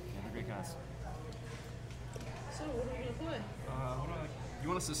 Yeah, they're great guys. So what are we gonna play? You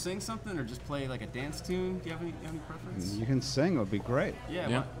want us to sing something or just play like a dance tune? Do you have any preference? You can sing. It would be great. Yeah.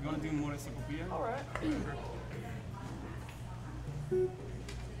 Yeah. You want to do More Copia? All right.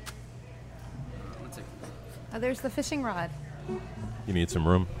 Let's take this. Oh, there's the fishing rod. You need some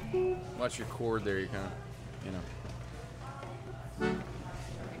room? Watch your chord there. You kind of,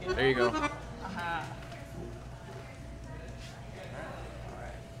 There you go.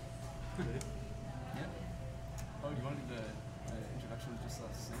 Oh, do you want to do the introduction with just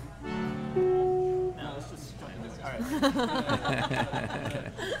us singing? No, let's just try and do it. All right.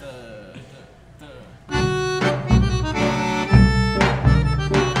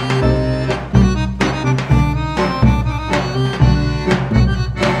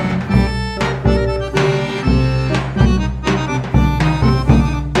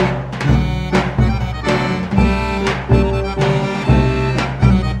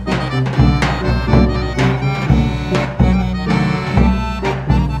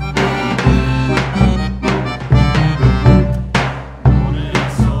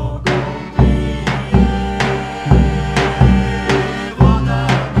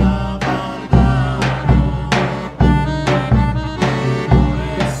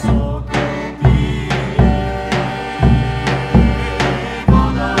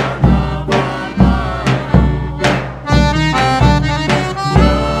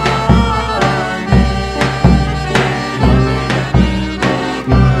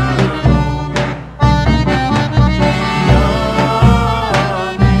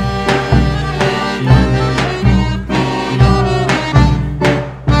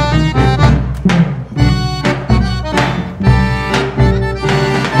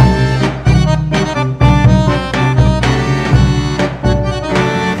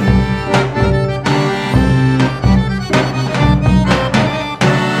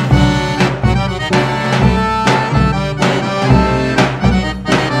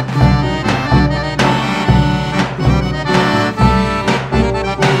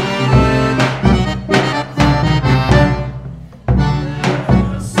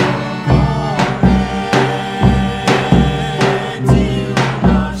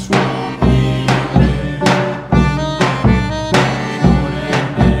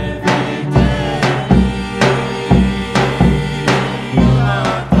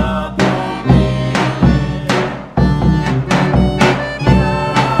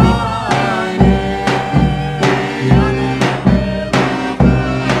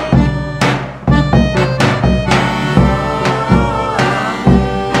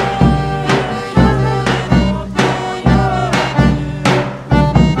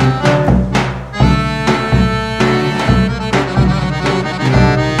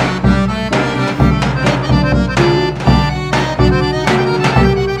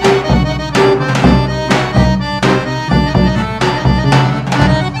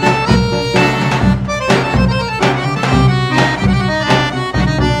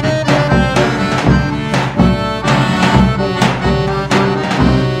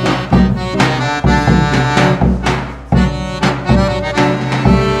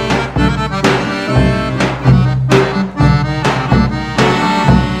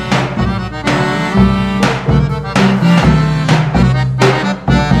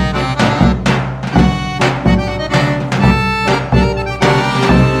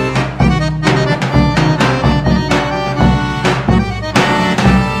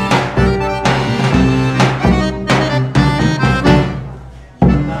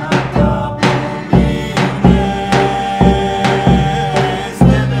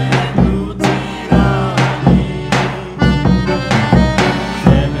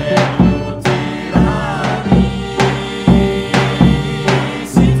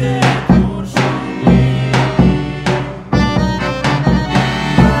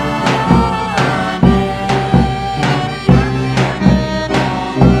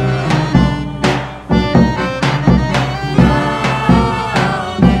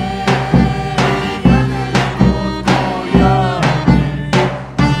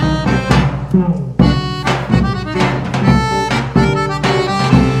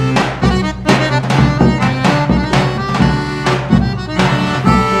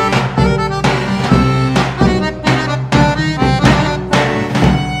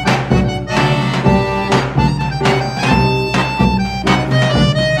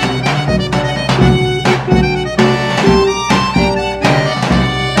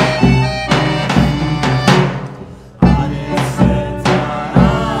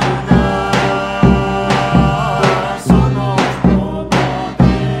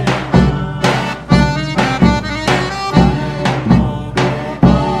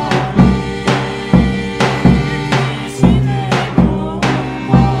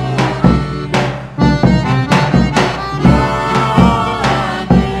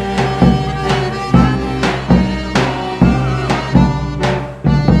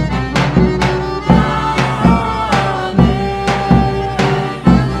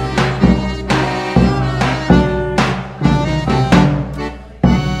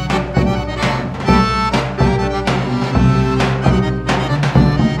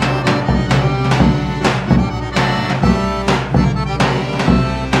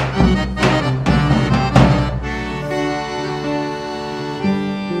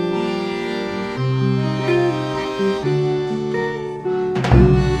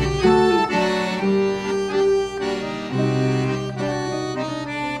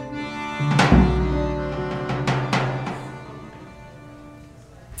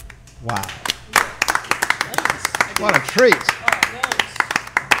 Wow. What a treat.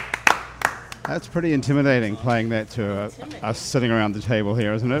 That's pretty intimidating playing that to us sitting around the table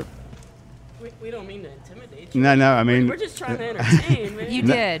here, isn't it? We don't mean to intimidate you. No, I mean... We're just trying to entertain, man. You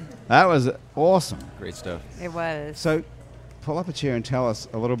did. That was awesome. Great stuff. It was. So, pull up a chair and tell us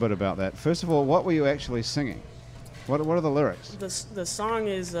a little bit about that. First of all, what were you actually singing? What are the lyrics? The song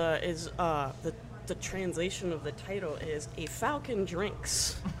is the translation of the title is "A Falcon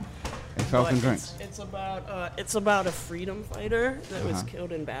Drinks." A Falcon But Drinks. It's about a freedom fighter that was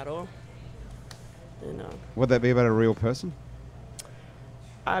killed in battle. And Would that be about a real person?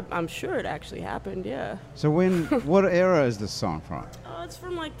 I'm sure it actually happened. Yeah. So what era is this song from? It's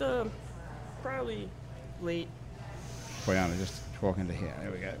from like the probably late. Boyana, just walk into here.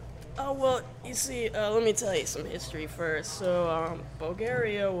 There we go. Oh, well, you see, let me tell you some history first. So,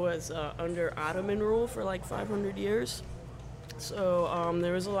 Bulgaria was under Ottoman rule for like 500 years. So,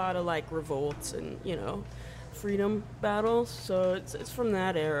 there was a lot of like revolts and, freedom battles. So, it's from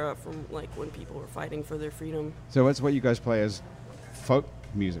that era, from like when people were fighting for their freedom. So that's what you guys play as folk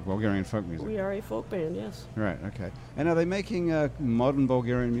music, Bulgarian folk music? We are a folk band, yes. Right, okay. And are they making modern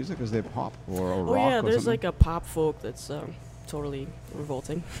Bulgarian music? Is there pop or rock Oh, yeah, or there's something? like a pop folk that's totally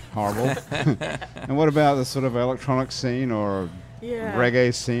revolting. Horrible. And what about the sort of electronic scene or Yeah.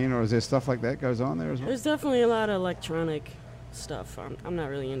 reggae scene, or is there stuff like that goes on there as well? There's definitely a lot of electronic stuff. I'm not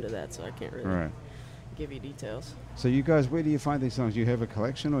really into that, so I can't really Right. give you details. So you guys, where do you find these songs? Do you have a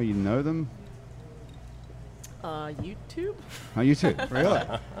collection or you know them? YouTube? Oh, you too? Really?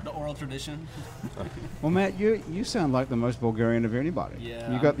 The oral tradition. Well, Matt, you sound like the most Bulgarian of anybody.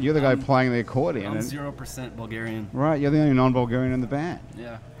 Yeah, You're the guy I'm- playing the accordion. I'm and- 0% Bulgarian. Right, you're the only non-Bulgarian in the band.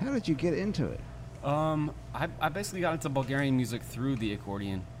 Yeah. How did you get into it? I basically got into Bulgarian music through the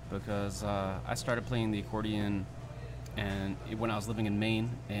accordion because I started playing the accordion when I was living in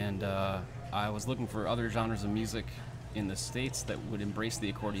Maine, and I was looking for other genres of music in the States that would embrace the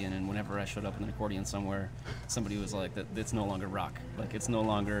accordion, and whenever I showed up with an accordion somewhere, somebody was like, "That it's no longer rock. Like it's no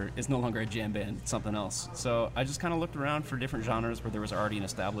longer a jam band. It's something else." So I just kind of looked around for different genres where there was already an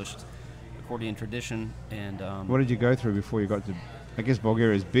established accordion tradition, and What did you go through before you got to, I guess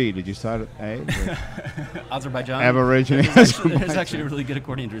Bulgaria is B. Did you start at A? Azerbaijan. Aborigine. There's actually a really good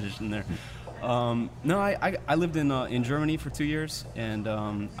accordion tradition there. No, I lived in Germany for 2 years, and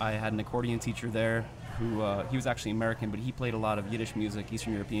I had an accordion teacher there who he was actually American, but he played a lot of Yiddish music,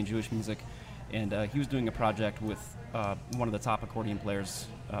 Eastern European Jewish music, and he was doing a project with one of the top accordion players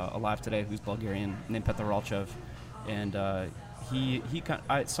alive today, who's Bulgarian, named Petr Ralchev, and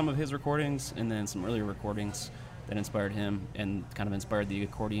some of his recordings and then some earlier recordings that inspired him and kind of inspired the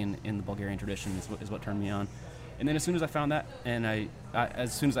accordion in the Bulgarian tradition is what turned me on. And then as soon as I found that, and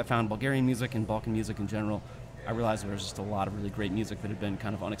as soon as I found Bulgarian music and Balkan music in general, I realized there was just a lot of really great music that had been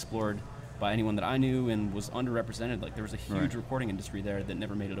kind of unexplored by anyone that I knew and was underrepresented. Like there was a huge recording industry there that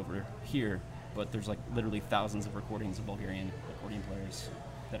never made it over here, but there's like literally thousands of recordings of Bulgarian accordion players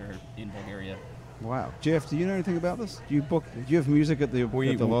that are in Bulgaria. Wow. Jeff, do you know anything about this? Do you have music at the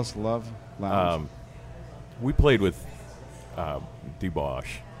Lost Love Lounge? We played with Debosh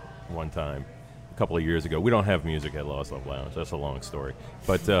one time a couple of years ago. We don't have music at Lost Love Lounge. That's a long story.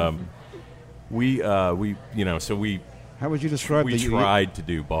 But so we How would you describe we tried to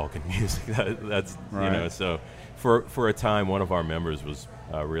do Balkan music. That's Right. so for a time, one of our members was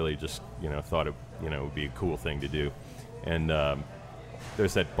really just thought it would be a cool thing to do, and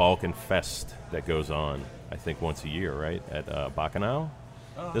there's that Balkan Fest that goes on, I think once a year, right, at Bacchanal.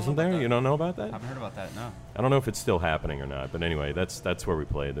 Isn't there? You don't know about that? I haven't heard about that, no. I don't know if it's still happening or not, but anyway, that's where we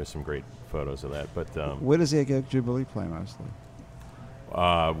played. There's some great photos of that. But Where does the Egg Jubilee play mostly?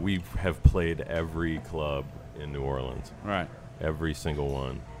 we have played every club in New Orleans. Right. Every single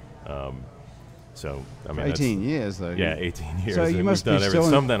one. So I mean, 18 years, though. Yeah, 18 years. So you and must we've be done still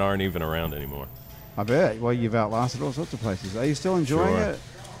some that aren't even around anymore. I bet. Well, you've outlasted all sorts of places. Are you still enjoying Sure. it?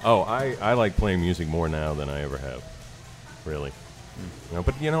 Oh, I like playing music more now than I ever have. Really.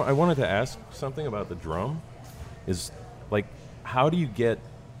 But I wanted to ask something about the drum. Is like, how do you get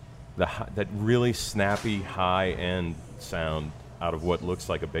that really snappy high end sound out of what looks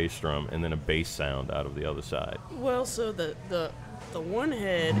like a bass drum, and then a bass sound out of the other side? Well, so the one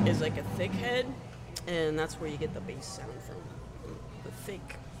head is like a thick head, and that's where you get the bass sound from. The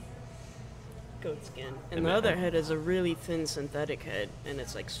thick goat skin. And the other head is a really thin synthetic head, and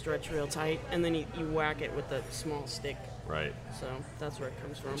it's like stretched real tight, and then you whack it with a small stick. Right. So that's where it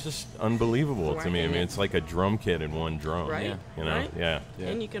comes from. It's just unbelievable to me. I Whacking mean, it. it's like a drum kit in one drum. Right? You know? Right? Yeah.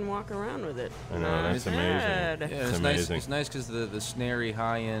 And you can walk around with it. I know, that's Not amazing. bad. Yeah, It's it's nice. amazing. It's nice because the snary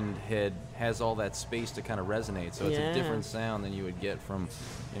high-end head has all that space to kind of resonate, so it's a Yeah. different sound than you would get from,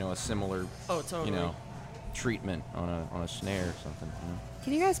 a similar, Oh, totally. treatment on a snare or something.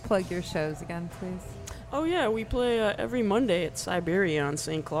 Can you guys plug your shows again, please? Oh, yeah, we play every Monday at Siberia on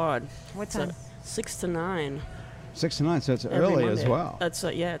St. Claude. What It's, time? 6 to 9. 6 to 9, so it's every early as Monday. well. That's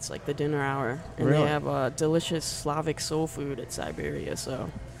yeah, it's like the dinner hour, and Really? they have delicious Slavic soul food at Siberia. So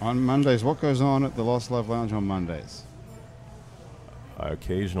On Mondays, what goes on at the Lost Love Lounge on Mondays?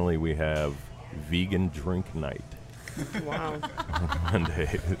 Occasionally, we have vegan drink night wow, on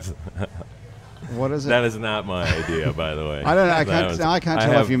Mondays. What is it? That is not my idea, by the way. I don't know, I That can't- I can't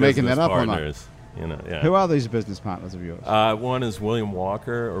tell have if you're making business that up or not. partners, yeah. Who are these business partners of yours? One is William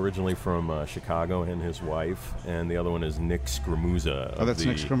Walker, originally from Chicago, and his wife, and the other one is Nick Scramuza. Oh, that's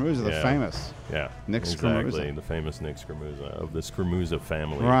Nick Scramuza, the famous. Yeah, Nick exactly, Scramuza. the famous Nick Scramuza of the Scramuza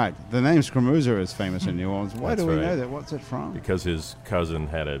family. Right. The name Scramuza is famous in New Orleans. Why That's do we right. know that? What's it from? Because his cousin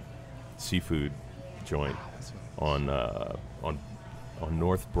had a seafood joint on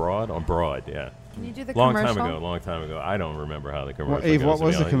North Broad, on Broad, yeah. Can you do the Long commercial? time ago. I don't remember how the commercial Eve, goes, what to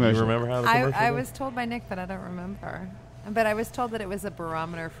was be the honest. commercial? You remember how the commercial I goes? was told by Nick that I don't remember. But I was told that it was a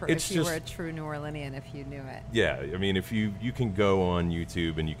barometer for It's if you were a just- true New Orleanian, if you knew it. Yeah, I mean, if you can go on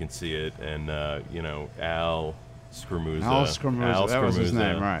YouTube and you can see it, and Al Scramuza. Al Scramuza, that was his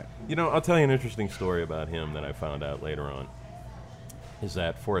name, right. I'll tell you an interesting story about him that I found out later on. Is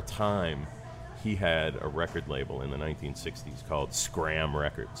that for a time he had a record label in the 1960s called Scram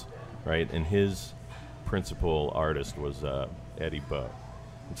Records, right? And his principal artist was Eddie Bow.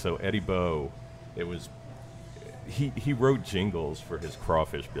 And so Eddie Bow, he wrote jingles for his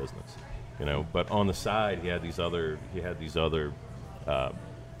crawfish business, but on the side he had these other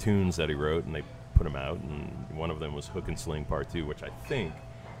tunes that he wrote, and they put them out, and one of them was Hook and Sling Part 2, which I think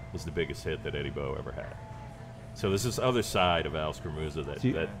is the biggest hit that Eddie Bow ever had. So there's this other side of Al Scramuza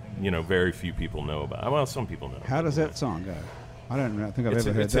that very few people know about. Well, some people know. How does that song go? I don't know. I think I've It's-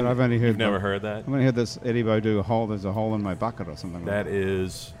 ever heard it's that. an- I've only heard. You've never heard that? I've only heard this Eddie Bow do "There's a hole in my bucket" or something. That like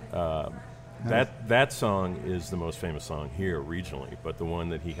is that song is the most famous song here regionally, but the one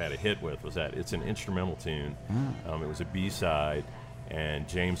that he had a hit with was that. It's an instrumental tune. It was a B-side, and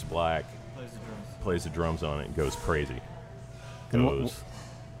James Black plays the drums on it and goes crazy. And Goes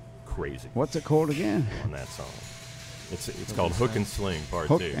crazy What's it called again? on that song. It's called Hook and Sling Part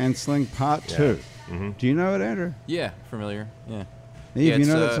Hook 2. and Sling Part Yeah. 2. Mhm. Do you know it, Andrew? Yeah, familiar. Yeah. Eve, yeah, you it's,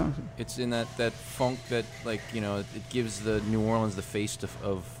 know that song? It's in that funk that, it gives the New Orleans the face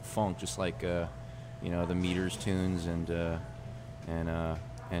of funk, just like, the Meters tunes and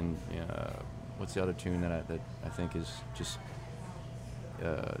what's the other tune that I think is just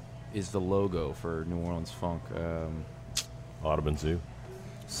is the logo for New Orleans funk. Audubon Zoo.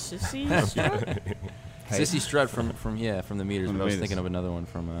 Sissy Strut? Sissy Strut from the Meters, From but the I was Meters. thinking of another one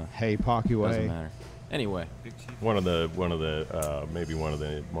from. Hey, Parky Doesn't Way. matter. Anyway, One of the maybe one of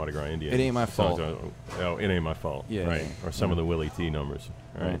the Mardi Gras Indian. It Ain't My songs. Fault. Oh, It Ain't My Fault. Yeah, right. yeah. Or some of the Willie T numbers.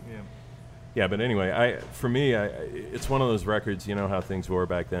 Right. Yeah. Yeah, but anyway, for me, it's one of those records. You know how things were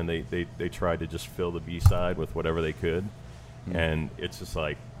back then. They tried to just fill the B side with whatever they could, and it's just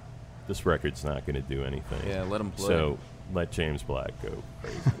like this record's not going to do anything. Yeah, let 'em play. So let James Black go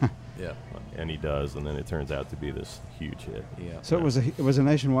crazy, yeah, and he does, and then it turns out to be this huge hit. yeah. So it was a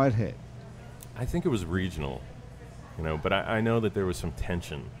nationwide hit. I think it was regional, but I know that there was some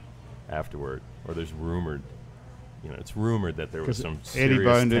tension afterward, or there's rumored. It's rumored that there was some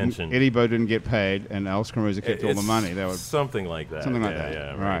serious tension. Eddie Bow didn't get paid, and Al Scramuza kept all the It's money. That was something like that. something like Yeah,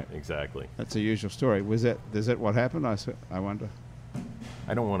 that. Yeah, Right. Exactly. That's a usual story. Is that what happened? I wonder.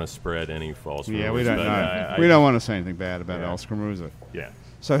 I don't want to spread any false rumors. Yeah, we don't but know. We don't want to say anything bad about Yeah. Al Scramuza. Yeah.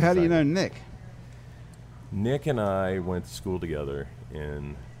 So how do you know Exactly. Nick? Nick and I went to school together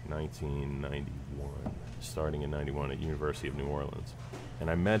in 1991, starting in 91 at University of New Orleans. And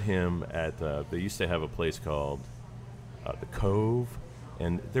I met him at, they used to have a place called the Cove,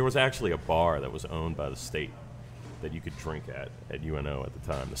 and there was actually a bar that was owned by the state that you could drink at UNO at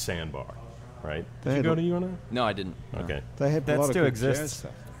the time, the Sandbar, right? They Did you had go a- to UNO? No, I didn't. No. Okay. They had a That lot still of good jazz exists.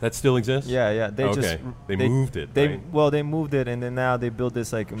 stuff. That still exists? Yeah, they Okay. just They moved it, They right? they moved it, and then now they built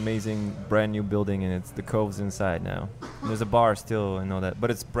this like amazing brand new building, and it's the Cove's inside now. And there's a bar still and all that, but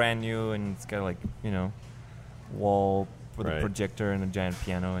it's brand new, and it's got like wall with a Right. projector and a giant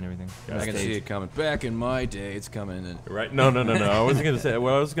piano and everything. I can see it coming. Back in my day, it's coming. And Right? No. I wasn't gonna say.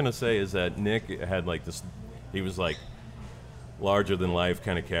 What I was gonna say is that Nick had like this. He was like larger than life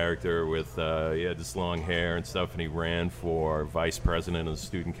kind of character with he had this long hair and stuff, and he ran for vice president of the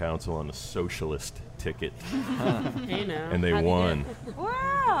student council on a socialist ticket, Hey now. and they won.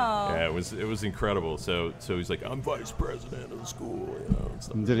 Wow. Yeah, it was incredible. So he's like, I'm vice president of the school. You know, and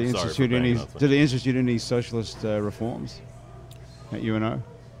stuff. Did he Sorry institute for any? banging on Did he institute any socialist reforms at UNO?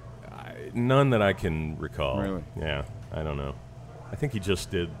 None that I can recall. Really? Yeah, I don't know. I think he just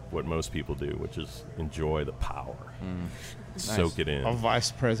did what most people do, which is enjoy the power, soak it in. A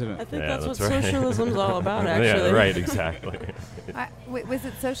vice president. I think Yeah, that's what that's right. socialism's all about, actually. Yeah, right, exactly. Wait, was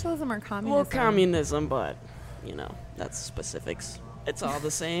it socialism or communism? Well, communism, but, that's specifics. It's all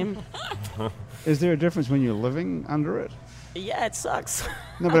the same. Is there a difference when you're living under it? Yeah, it sucks.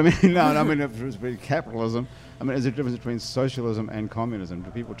 No, but I mean, I mean, if it's been capitalism, I mean, is there a difference between socialism and communism? Do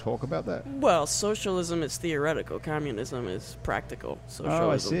people talk about that? Well, socialism is theoretical. Communism is practical. Socialism.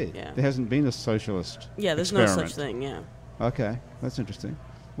 Oh, I see. Yeah. There hasn't been a socialist. Yeah, there's experiment. no such thing, yeah. Okay, that's interesting.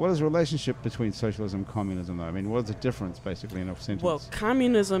 What is the relationship between socialism and communism, though? I mean, what is the difference, basically, in a sentence? Well,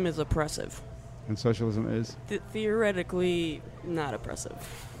 communism is oppressive. And socialism is? Theoretically, not oppressive.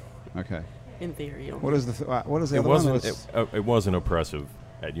 Okay. In theory. What is the what is the It other wasn't. one? It wasn't oppressive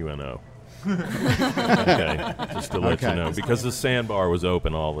at UNO. Okay, just to let you Okay. know, because the sandbar was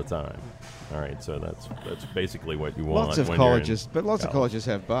open all the time. All right, so that's basically what you want. Lots of when you're in colleges, but lots of college. colleges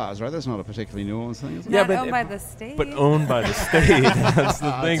have bars, right? That's not a particularly New Orleans thing, is it? Yeah, Not but- owned by the state. But owned by the state. That's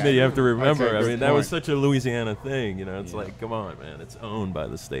the thing Okay. that you have to remember. Okay, I good mean, that was point. such a Louisiana thing. You know, it's Yeah. like, come on, man. It's owned by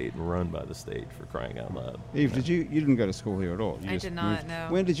the state and run by the state, for crying out loud. Eve, you didn't go to school here at all? You I just did not, moved- no.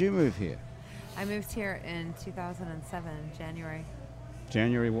 When did you move here? I moved here in 2007, January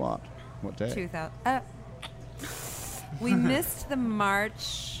January what? What day? 2000. We missed the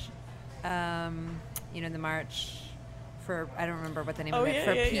march. The march for I don't remember what the name Oh, of it yeah,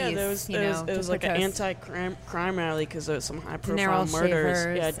 for yeah, peace. yeah. There was, you it was, know, it was to like an protest. anti-crime rally because there was some high-profile Daryl murders.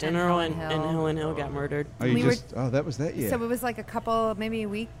 Shavers Yeah, and Daryl Helen and Hill. Helen Hill got murdered. Oh, you We were- just that was that year. So it was like a couple, maybe a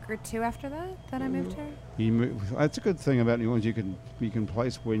week or two after that I moved here. You moved, that's a good thing about New Orleans. You can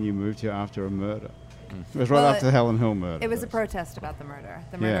place when you moved here after a murder. It was right Well, after the Helen Hill murder. It was a That's- protest about the murder.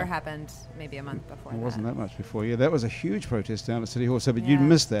 The murder Yeah. happened maybe a month before It that. wasn't that much before. Yeah, that was a huge protest down at City Hall. So, but you Yeah.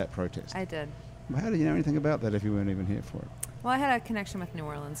 missed that protest. I did. Well, how did you know anything about that if you weren't even here for it? Well, I had a connection with New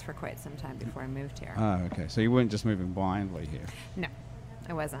Orleans for quite some time before I moved here. Oh, okay. So you weren't just moving blindly here. No,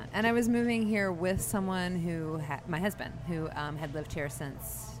 I wasn't. And I was moving here with someone who, my husband, who had lived here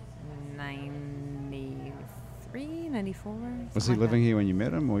since 93, 94. Was he something like living that. here when you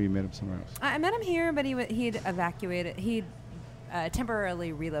met him, or you met him somewhere else? I met him here, but he'd evacuated. He'd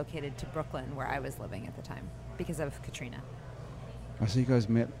temporarily relocated to Brooklyn, where I was living at the time, because of Katrina. Oh, so you guys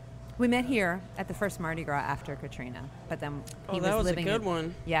met. We met here at the first Mardi Gras after Katrina, but then he Oh, that was a living good in,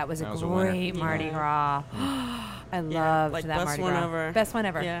 one. Yeah, it was That a was a winner. great Mardi Yeah. Gras. I loved like that best Mardi one Gras. ever. Best one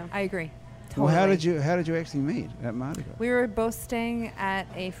ever. Yeah. I agree. Well, how Totally. did you actually meet at Mardi Gras? We were both staying at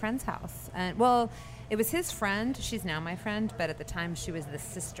a friend's house, and it was his friend. She's now my friend, but at the time she was the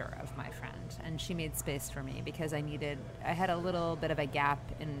sister of my friend, and she made space for me because I had a little bit of a gap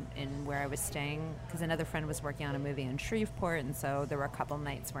in where I was staying because another friend was working on a movie in Shreveport, and so there were a couple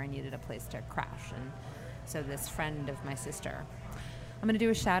nights where I needed a place to crash, and so this friend of my sister. I'm going to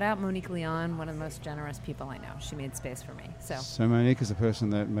do a shout out, Monique Leon, one of the most generous people I know. She made space for me. So Monique is the person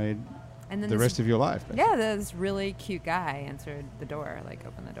that made and then the this- rest of your life. Basically. Yeah, this really cute guy answered the door,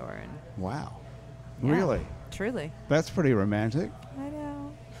 opened the door, and Wow. yeah, Really? truly. That's pretty romantic. I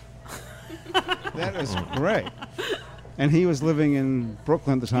know. That is great. And he was living in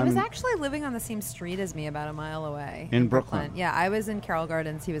Brooklyn at the He time. was and- actually living on the same street as me, about a mile away. In Brooklyn? Yeah, I was in Carroll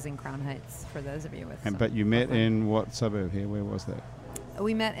Gardens. He was in Crown Heights. For those of you with. but you met Brooklyn. in what suburb here? Where was that?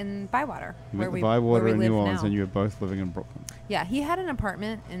 We met in Bywater. You where met we in Bywater where we in New live Orleans, now. and you were both living in Brooklyn. Yeah, he had an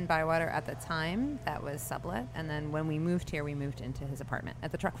apartment in Bywater at the time that was sublet, and then when we moved here, we moved into his apartment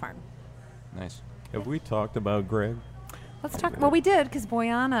at the truck farm. Nice. Have we talked about Greg? Let's talk. Well, we did because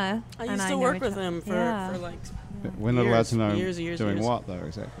Boyana. I and used to know work each with other. him for Yeah. like But we're not allowed to know years, doing years. what, though,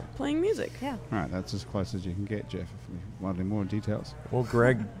 exactly. playing music. Yeah. All right, that's as close as you can get, Jeff, if you want any more details. Well,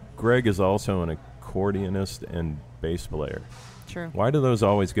 Greg is also an accordionist and bass player. True. Why do those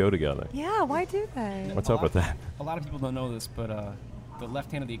always go together? Yeah. Why do they? What's up with that? A lot of people don't know this, but the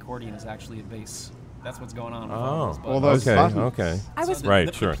left hand of the accordion is actually a bass. That's what's going on. With Oh, all those All buttons. those okay, buttons. okay. I was. the, Right,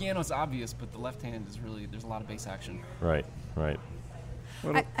 the, sure. The piano's obvious, but the left hand is really, there's a lot of bass action. Right.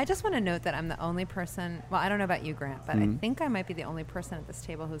 I just want to note that I'm the only person. Well, I don't know about you, Grant, but I Mhm. think I might be the only person at this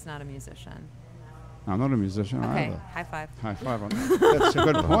table who's not a musician. I'm not a musician Okay, either. high five. High five on that. That's a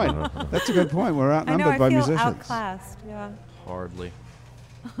good point. That's a good point. We're I know, outnumbered I by feel musicians. outclassed. Yeah. Hardly.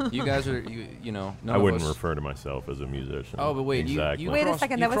 You guys are, you know, none I of wouldn't us- refer to myself as a musician. Oh, but wait, exactly. you Wait a crossed-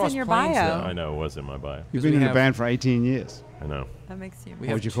 second, you that was in crossed your planes, bio. though. I know it was in my bio. You've Because been we in a have- band for 18 years. I know. That makes you. We What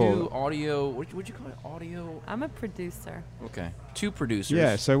have would you call two it? audio. What would you call it? Audio. I'm a producer. Okay, two producers.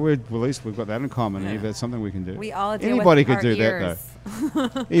 Yeah, so at least we've got that in common. Yeah. Eve, that's something we can do. We all deal Anybody with could our do ears.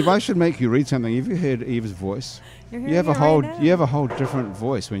 that, though. Eve, I should make you read something. Have you heard Eve's voice? You're You have a hearing it whole right now. you have a whole different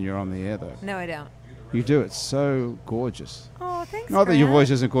voice when you're on the air, though. No, I don't. You do. It's so gorgeous. Oh, thanks. Not that your Grant.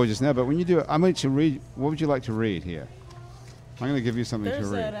 voice isn't gorgeous now, but when you do it, I'm going to read. What would you like to read here? I'm going to give you something There's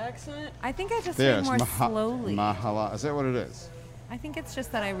to that read. accent. I think I just There, read it's more slowly. Mahala. Is that what it is? I think it's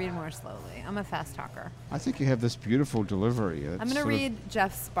just that I read more slowly. I'm a fast talker. I think you have this beautiful delivery. I'm going to read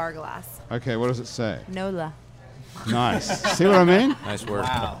Jeff Sparglass. Okay, what does it say? NOLA. Nice. See what I mean? Nice work.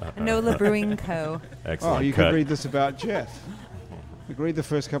 NOLA Brewing Co. Excellent. Oh, you cut. could read this about Jeff. You could read the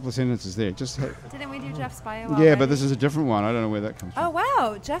first couple of sentences there. Didn't we do Jeff's bio Yeah, already? but this is a different one. I don't know where that comes from. Oh,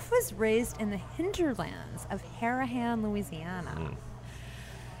 wow. Jeff was raised in the hinterlands of Harahan, Louisiana.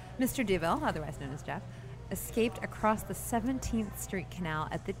 Mr. Duville, otherwise known as Jeff, escaped across the 17th Street Canal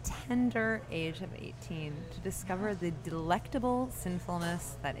at the tender age of 18 to discover the delectable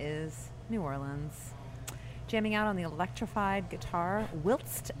sinfulness that is New Orleans. Jamming out on the electrified guitar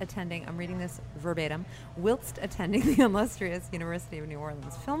whilst attending, I'm reading this verbatim, whilst attending the illustrious University of New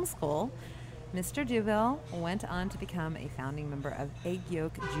Orleans Film School, Mr. Duville went on to become a founding member of Egg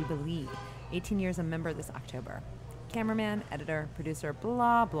Yolk Jubilee, 18 years a member this October. Cameraman, editor, producer,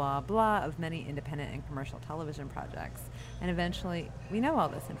 blah, blah, blah, of many independent and commercial television projects. And eventually, we know all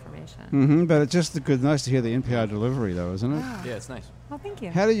this information. Mm-hmm, but it's just good, nice to hear the NPR delivery, though, isn't it? Yeah, it's nice. Well, thank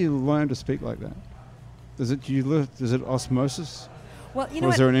you. How do you learn to speak like that? Is it osmosis? Well, you Or know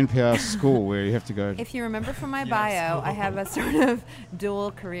is what? there an NPR school where you have to go? If you remember from my bio, I have a sort of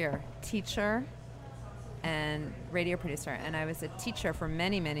dual career, teacher and radio producer. And I was a teacher for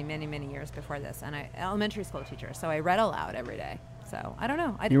many, many, many, many years before this, and elementary school teacher. So I read aloud every day. So I don't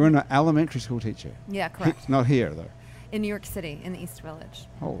know. You were an elementary school teacher. Yeah, correct. Not here, though. In New York City, in the East Village.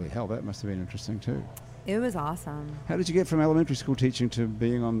 Holy hell, that must have been interesting, too. It was awesome. How did you get from elementary school teaching to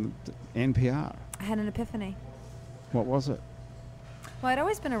being on NPR? I had an epiphany. What was it? Well, I'd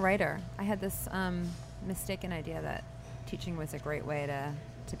always been a writer. I had this mistaken idea that teaching was a great way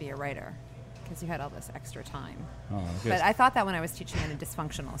to be a writer because you had all this extra time. Oh, I But guess. I thought that when I was teaching in a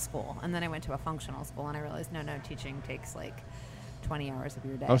dysfunctional school. And then I went to a functional school and I realized, no, teaching takes like 20 hours of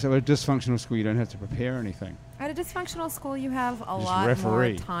your day. Oh, so at a dysfunctional school, you don't have to prepare anything. At a dysfunctional school, you have a Just lot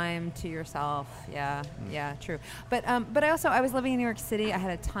referee. more time to yourself. Yeah, yeah, true. But I was living in New York City. I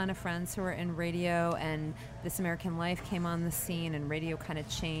had a ton of friends who were in radio, and This American Life came on the scene, and radio kind of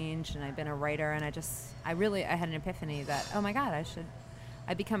changed. And I've been a writer, and I had an epiphany that, oh my God,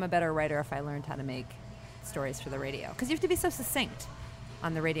 I'd become a better writer if I learned how to make stories for the radio. Because you have to be so succinct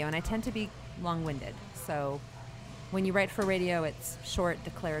on the radio, and I tend to be long-winded. So when you write for radio, it's short,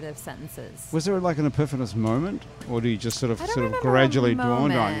 declarative sentences. Was there like an epiphanous moment, or do you just sort of I don't remember a gradually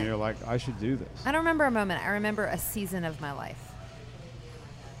dawned on moment. you, like, I should do this? I don't remember a moment. I remember a season of my life.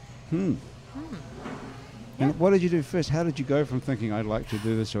 And what did you do first? How did you go from thinking I'd like to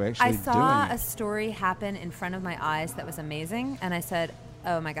do this to actually I saw doing a it? story happen in front of my eyes that was amazing, and I said,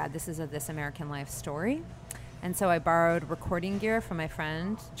 oh my God, this is a This American Life story. And so I borrowed recording gear from my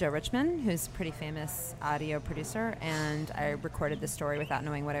friend Joe Richmond, who's a pretty famous audio producer, and I recorded the story without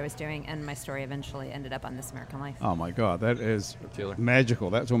knowing what I was doing, and my story eventually ended up on This American Life. Oh my God, that is Killer. magical.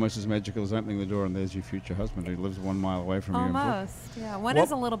 That's almost as magical as opening the door and there's your future husband who lives 1 mile away from you. Almost, yeah. One What-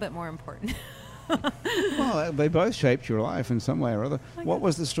 is a little bit more important. Well, they both shaped your life in some way or other. What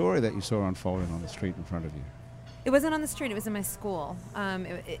was the story that you saw unfolding on the street in front of you? It wasn't on the street. It was in my school.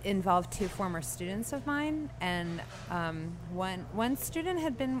 It involved two former students of mine, and one student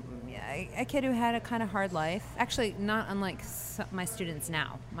had been a kid who had a kind of hard life. Actually, not unlike my students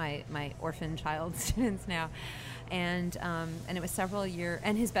now, my orphan child students now, and it was several years.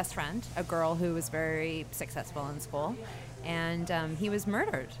 And his best friend, a girl who was very successful in school, and he was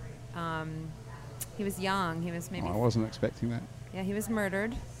murdered. He was young. He was maybe. I wasn't expecting that. Yeah, he was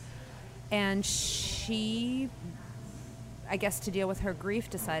murdered. And she, I guess to deal with her grief,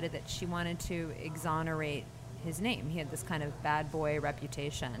 decided that she wanted to exonerate his name. He had this kind of bad boy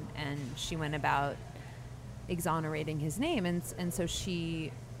reputation, and she went about exonerating his name. And so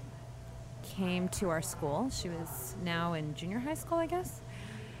she came to our school. She was now in junior high school, I guess.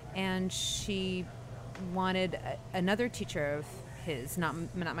 And she wanted another teacher of his, not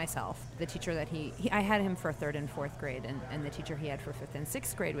myself, the teacher that I had him for 3rd and 4th grade, and the teacher he had for 5th and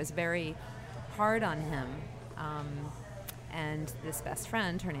 6th grade was very hard on him. And this best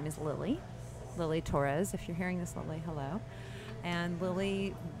friend, her name is Lily Torres. If you're hearing this, Lily, hello. And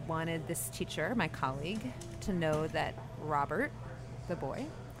Lily wanted this teacher, my colleague, to know that Robert, the boy,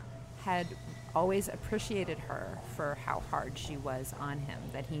 had always appreciated her for how hard she was on him,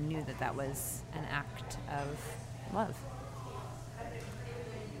 that he knew that that was an act of love.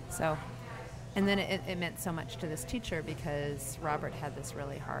 So, and then it meant so much to this teacher because Robert had this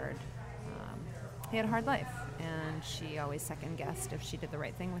really hard, he had a hard life, and she always second-guessed if she did the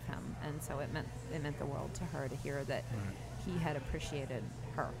right thing with him, and so it meant the world to her to hear that he had appreciated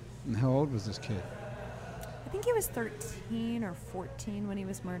her. And how old was this kid? I think he was 13 or 14 when he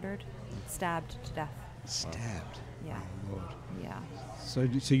was murdered, stabbed to death. Stabbed. Yeah. Oh, Lord. Yeah. So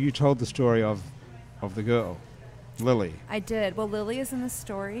you told the story of the girl, Lily. I did. Well, Lily is in the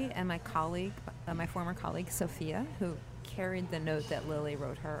story, and my colleague, my former colleague, Sophia, who carried the note that Lily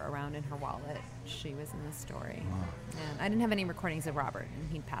wrote her around in her wallet, she was in the story. Wow. And I didn't have any recordings of Robert,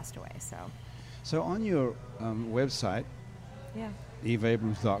 and he passed away, so. So on your website, Yeah.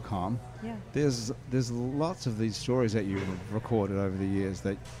 eveabrams.com, Yeah. there's lots of these stories that you've recorded over the years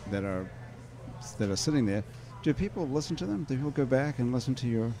that are sitting there. Do people listen to them? Do people go back and listen to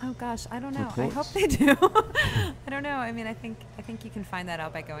your? Oh gosh, I don't know. I Reports? hope they do. I don't know. I mean, I think you can find that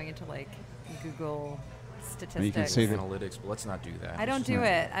out by going into like Google statistics. you can see that- Analytics, but let's not do that. I don't do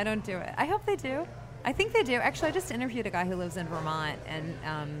it. I don't do it. I hope they do. I think they do. Actually, I just interviewed a guy who lives in Vermont,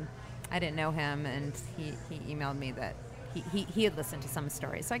 and I didn't know him, and he emailed me that he had listened to some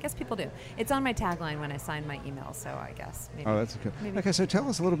stories. So I guess people do. It's on my tagline when I sign my email, so I guess maybe. Oh, that's okay. maybe- Okay, so tell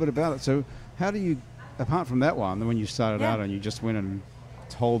us a little bit about it. So how do you, apart from that one, when you started Yeah. out and you just went and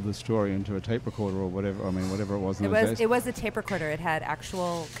told the story into a tape recorder or whatever, I mean, whatever it was in those days? It was a tape recorder. It had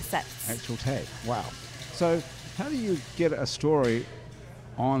actual cassettes. Actual tape. Wow. So how do you get a story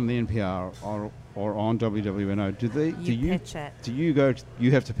on the NPR or on WWNO? Do you pitch it. Do you go?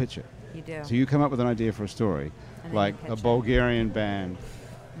 You have to pitch it. You do. So you come up with an idea for a story, And then like you a pitch it. Bulgarian band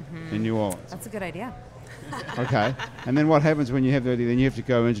in New Orleans. That's a good idea. Okay. And then what happens when you have the idea? Then you have to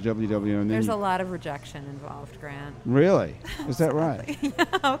go into WWNO and then There's you, a lot of rejection involved, Grant. Really? Is that right?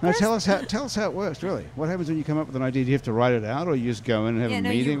 Of No, course. tell us how it works. Really, what happens when you come up with an idea? Do you have to write it out, or you just go in and have Yeah, a no,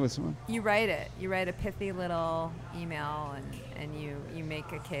 meeting you- with someone? You write it. You write a pithy little email, and you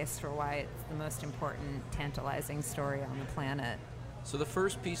make a case for why it's the most important, tantalizing story on the planet. So the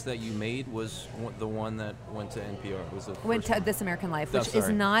first piece that you made was the one that went to NPR. Was the Went first to This American Life, Oh, which is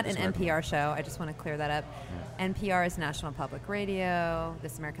sorry. not This an American NPR show. I just want to clear that up. NPR is National Public Radio.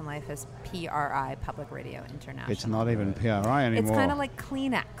 This American Life is PRI, Public Radio International. It's not even PRI anymore. It's kind of like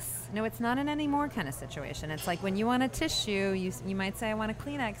Kleenex. No, it's not an anymore kind of situation. It's like when you want a tissue, you might say, I want a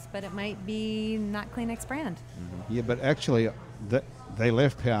Kleenex, but it might be not Kleenex brand. Yeah, but actually, they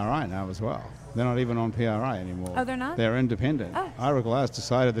left PRI now as well. They're not even on PRI anymore. Oh, they're not? They're independent. Oh. Ira Glass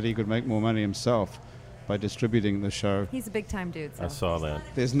decided that he could make more money himself by distributing the show. He's a big time dude. So. I saw that.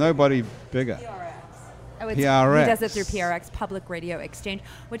 There's nobody bigger. Oh, it's, PRX. He does it through PRX, Public Radio Exchange,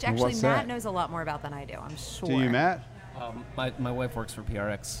 which actually what's Matt that? knows a lot more about than I do, I'm sure. Do you, Matt? My wife works for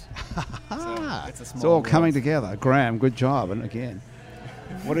PRX. Ah, it's a it's small all coming world. together. Graham, good job. And again,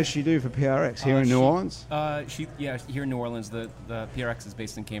 what does she do for PRX here in New Orleans? Here in New Orleans. The PRX is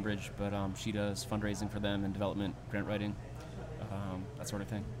based in Cambridge, but she does fundraising for them and development, grant writing, that sort of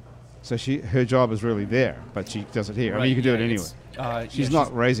thing. So her job is really there, but she does it here. I mean, you can do it anyway. She's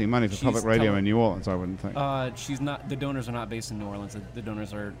not raising money for public radio in New Orleans, I wouldn't think. She's not. The donors are not based in New Orleans. The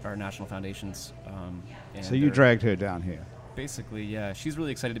donors are national foundations. And So you they're- dragged her down here. Basically, yeah. She's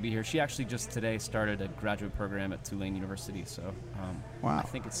really excited to be here. She actually just today started a graduate program at Tulane University, so Wow. I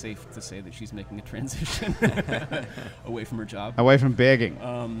think it's safe to say that she's making a transition away from her job. Away from begging.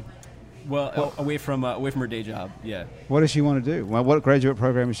 Away from her day job. Yeah. What does she want to do? Well, what graduate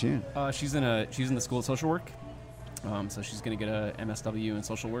program is she in? She's in the School of Social Work, so she's going to get a MSW in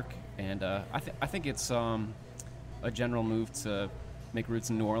social work, and I think it's a general move to make roots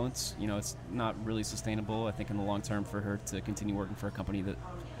in New Orleans. You know, it's not really sustainable, I think, in the long term for her to continue working for a company that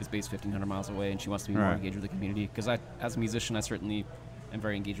is based 1,500 miles away, and she wants to be more Right. engaged with the community. Because as a musician, I certainly am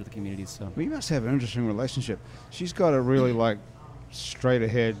very engaged with the community. So Well, you must have an interesting relationship. She's got a really straight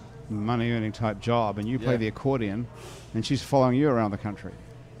ahead money earning type job, and you play Yeah. the accordion, and she's following you around the country.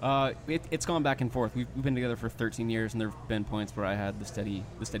 it's gone back and forth. We've been together for 13 years, and there have been points where I had the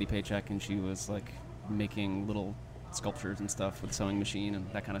steady paycheck, and she was like making little sculptures and stuff with a sewing machine and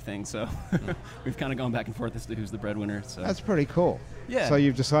that kind of thing. So we've kind of gone back and forth as to who's the breadwinner. So That's pretty cool. Yeah. So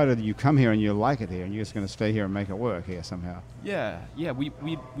you've decided that you come here and you like it here, and you're just going to stay here and make it work here somehow. yeah.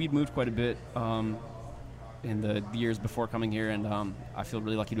 We'd moved quite a bit in the years before coming here, and I feel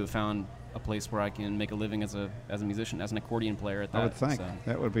really lucky to have found a place where I can make a living as a musician, as an accordion player at that. I would think So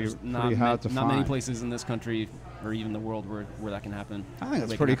that would be there's pretty hard to not find. many places in this country or even the world where that can happen. I think it's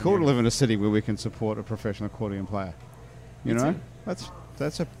Make it pretty happen cool to here. live in a city where we can support a professional accordion player. You Me know, too.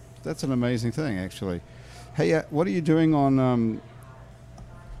 that's an amazing thing, actually. Hey, what are you doing on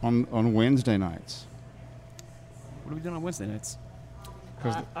Wednesday nights? What are we doing on Wednesday nights?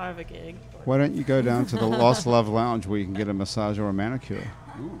 I have a gig. Why don't you go down to the Lost Love Lounge where you can get a massage or a manicure?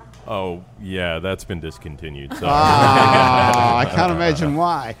 Oh, yeah, that's been discontinued. So. I can't imagine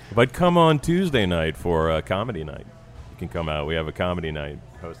why. But come on Tuesday night for a comedy night. You can come out. We have a comedy night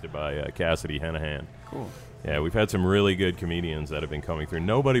hosted by Cassidy Henahan. Cool. Yeah, we've had some really good comedians that have been coming through.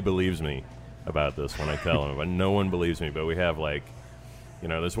 Nobody believes me about this when I tell them, but no one believes me. But we have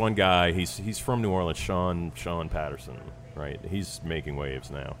there's one guy. He's from New Orleans, Sean Patterson, right? He's making waves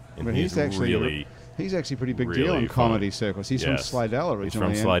now, and But he's actually he's actually a pretty big deal really in comedy fun. circles. He's from Yes. Slidell He's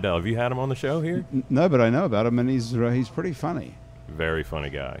originally. from Slidell. Have you had him on the show here? No, but I know about him, and he's pretty funny. Very funny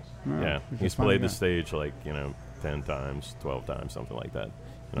guy. Right. Yeah, He's a he's funny played guy. the stage 10 times, 12 times, something like that.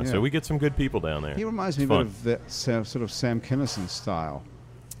 Yeah. So we get some good people down there. He reminds me It's a bit fun. of that sort of Sam Kinison style,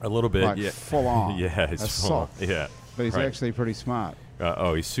 A little bit, like yeah. full on. Yeah, it's full. soft. Yeah, But he's right. actually pretty smart.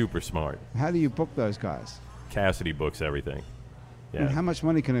 He's super smart. How do you book those guys? Cassidy books everything. And Yeah. how much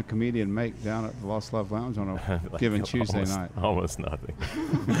money can a comedian make down at the Lost Love Lounge on a Like, given Tuesday almost, night? Almost nothing.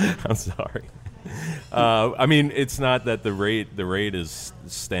 I'm sorry. I mean, it's not that the rate is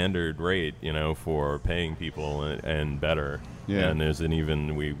standard rate, for paying people and better. Yeah. And there's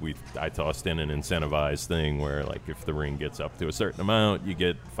I tossed in an incentivized thing where, like, if the ring gets up to a certain amount, you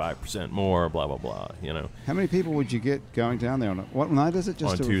get 5% more, blah, blah, blah, How many people would you get going down there on it? What night is it?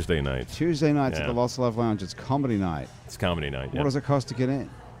 on Tuesday nights. Tuesday nights at Yeah. the Lost Love Lounge. It's comedy night. It's comedy night, yeah. What does it cost to get in?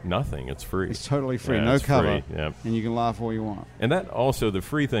 Nothing. It's free. It's totally free, Yeah, no it's cover, free, yeah. and you can laugh all you want. And that also, the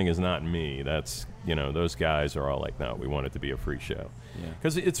free thing is not me. That's, those guys are all like, no, we want it to be a free show. Yeah.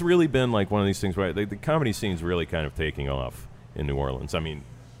 Because it's really been like one of these things where the comedy scene's really kind of taking off in New Orleans. I mean,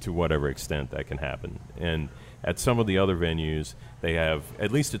 to whatever extent that can happen. And at some of the other venues, they have,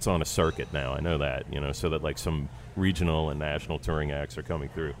 at least it's on a circuit now, I know that, so that like some regional and national touring acts are coming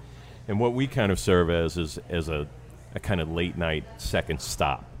through. And what we kind of serve as is a kind of late night second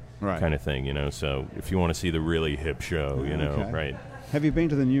stop. Right. Kind of thing, so if you want to see the really hip show, Okay. right? Have you been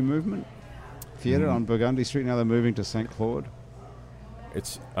to the New Movement Theatre on Burgundy Street? Now they're moving to St. Claude.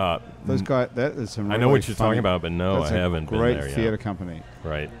 It's Those guys, that is some. I know really what you're funny- talking about, but no, that's I a haven't been Great there yet. theatre company.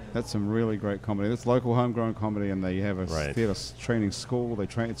 Right. That's some really great comedy. That's local homegrown comedy, and they have a Right. theatre training school. They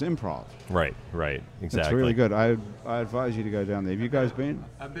train. It's improv. Right, exactly. It's really good. I advise you to go down there. Have you guys been?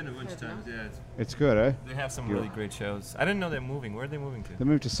 I've been a bunch of times, yeah. It's good, eh? They have some Yeah. really great shows. I didn't know they're moving. Where are they moving to? They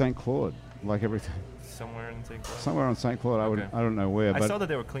moved to St. Claude, like everything. Somewhere in St. Clair. Somewhere on St. Claude. Okay. I don't know where, I but saw that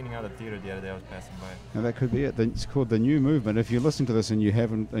they were cleaning out a theater the other day. I was passing by. now that could be it. It's called the New Movement. If you're listening to this and you're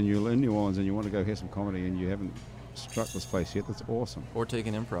in New Orleans and you want to go hear some comedy and you haven't struck this place yet, that's awesome. Or take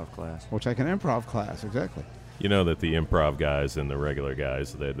an improv class. Or take an improv class, exactly. You know that the improv guys and the regular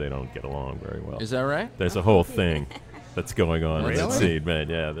guys, they don't get along very well. Is that right? There's a whole thing that's going on Really? with Seed, man.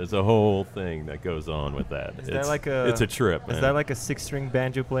 Yeah, there's a whole thing that goes on with that. Is that like a? It's a trip, man. Is that like a 6-string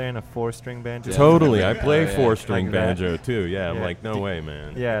banjo player and a 4-string banjo? Yeah. Totally. I play yeah. 4-string Like that. banjo too. Yeah, I'm Yeah. like, no way,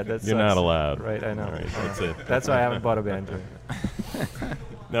 man. Yeah, that's. You're not allowed. Right, I know. All right, that's it. That's why I haven't bought a banjo.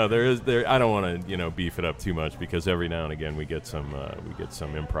 No, there. I don't want to, beef it up too much because every now and again we get some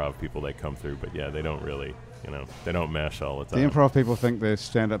improv people that come through, but yeah, they don't really, they don't mesh all the The time. improv people think the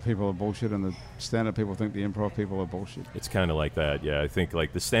stand-up people are bullshit, and the stand-up people think the improv people are bullshit. It's kind of like that, yeah. I think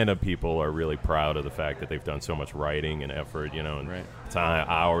like the stand-up people are really proud of the fact that they've done so much writing and effort, and Right. time,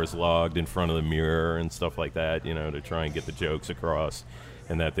 hours logged in front of the mirror and stuff like that, to try and get the jokes across,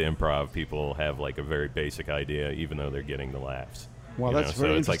 and that the improv people have like a very basic idea, even though they're getting the laughs. Well, that's so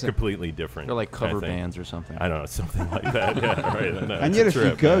very it's like interesting. completely different. They're like kinda cover thing. bands or something. I don't know, something like that. Yeah, right. No, And it's yet, a if you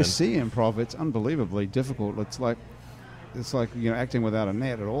trip, go man. see improv, it's unbelievably difficult. It's like acting without a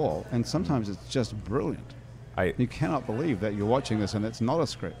net at all. And sometimes it's just brilliant. You cannot believe that you're watching this and it's not a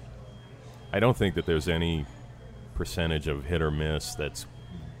script. I don't think that there's any percentage of hit or miss that's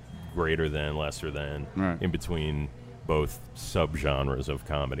greater than, lesser than, Right. in between both subgenres of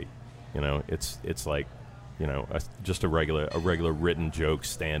comedy. It's like, just a regular written joke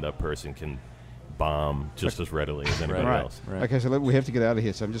stand-up person can bomb just as readily as anybody Right. else. Right. Okay, so we have to get out of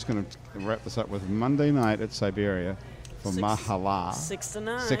here. So I'm just going to wrap this up with Monday night at Siberia for Mahala. 6 to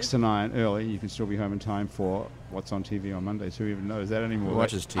 9. 6 to 9 early. You can still be home in time for what's on TV on Mondays. Who even knows that anymore? Who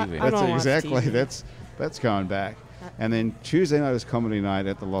watches TV? I That's don't watch exactly. TV. That's going back. And then Tuesday night is comedy night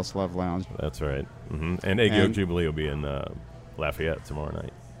at the Lost Love Lounge. That's right. And Egg Yolk And- Jubilee will be in Lafayette tomorrow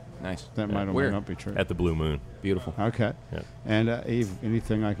night. Nice. That might or may Where? not be true. At the Blue Moon. Beautiful. Okay. Yeah. And Eve,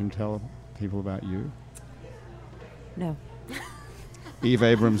 anything I can tell people about you? No.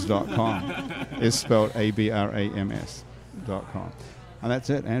 EveAbrams.com is spelled ABRAMS.com. And that's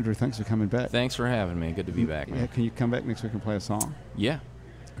it. Andrew, thanks for coming back. Thanks for having me. Good to be back, Yeah, man. can you come back next week and play a song? Yeah.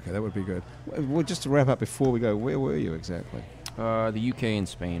 Okay, that would be good. Well, just to wrap up before we go, where were you exactly? The UK and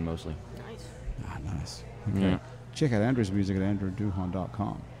Spain mostly. Ah, nice. Okay. Yeah. Check out Andrew's music at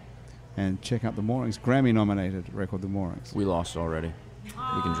andrewduhon.com. And check out The Moorings, Grammy-nominated record, The Moorings. We lost already.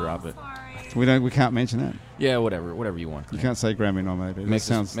 We can drop it. We can't mention that. Yeah, whatever you want. You can't say Grammy-nominated. Makes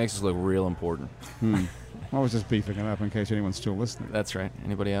That sounds. us look real important. I was just beefing it up in case anyone's still listening. That's right.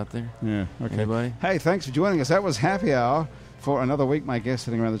 Anybody out there? Yeah. Okay. Anybody? Hey, thanks for joining us. That was Happy Hour for another week. My guests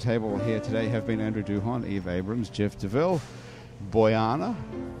sitting around the table here today have been Andrew Duhon, Eve Abrams, Jeff DeVille, Boyana,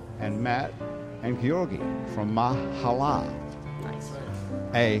 and Matt and Georgi from Mahala.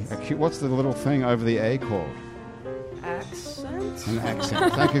 Nice. What's the little thing over the A called? Accent? An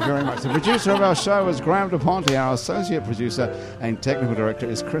accent. Thank you very much. The producer of our show is Graham DePonte. Our associate producer and technical director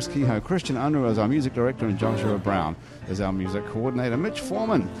is Chris Kehoe. Christian Unruh is our music director, and Joshua Brown is our music coordinator. Mitch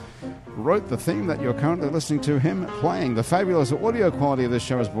Foreman wrote the theme that you're currently listening to him playing. The fabulous audio quality of this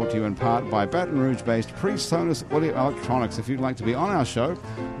show is brought to you in part by Baton Rouge-based PreSonus Audio Electronics. If you'd like to be on our show,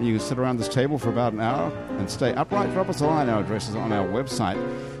 you can sit around this table for about an hour and stay upright. Drop us a line. Our address is on our website,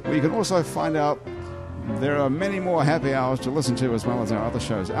 where you can also find out there are many more happy hours to listen to, as well as our other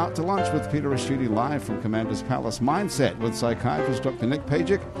shows. Out to Lunch with Peter Raschuti, live from Commander's Palace. Mindset with psychiatrist Dr. Nick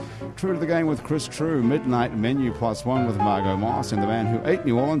Pajic. True to the Game with Chris True. Midnight Menu +1 with Margot Moss. And The Man Who Ate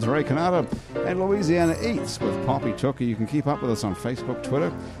New Orleans, Ray Canada. And Louisiana Eats with Poppy Tooker. You can keep up with us on Facebook,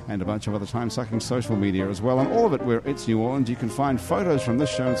 Twitter, and a bunch of other time-sucking social media as well. And all of it, we're It's New Orleans. You can find photos from this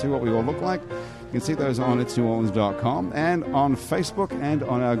show and see what we all look like. You can see those on itsneworleans.com and on Facebook and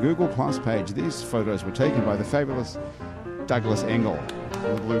on our Google Plus page. These photos were taken by the fabulous Douglas Engel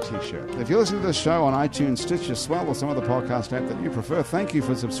in the blue T-shirt. If you listen to this show on iTunes, Stitcher, Swell, or some other podcast app that you prefer, thank you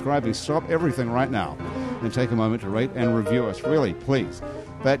for subscribing. Stop everything right now and take a moment to rate and review us. Really, please.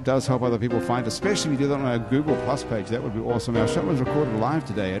 That does help other people find, especially if you do that on our Google Plus page. That would be awesome. Our show was recorded live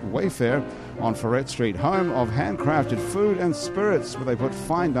today at Wayfair on Ferret Street, home of handcrafted food and spirits, where they put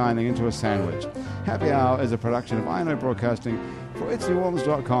fine dining into a sandwich. Happy Hour is a production of INO Broadcasting for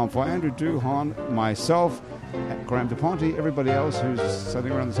itsneworleans.com. For Andrew Duhon, myself, Graham DePonte, everybody else who's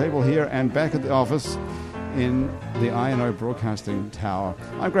sitting around the table here and back at the office in the INO Broadcasting Tower.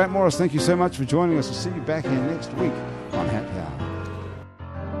 I'm Grant Morris. Thank you so much for joining us. We'll see you back here next week on Happy Hour.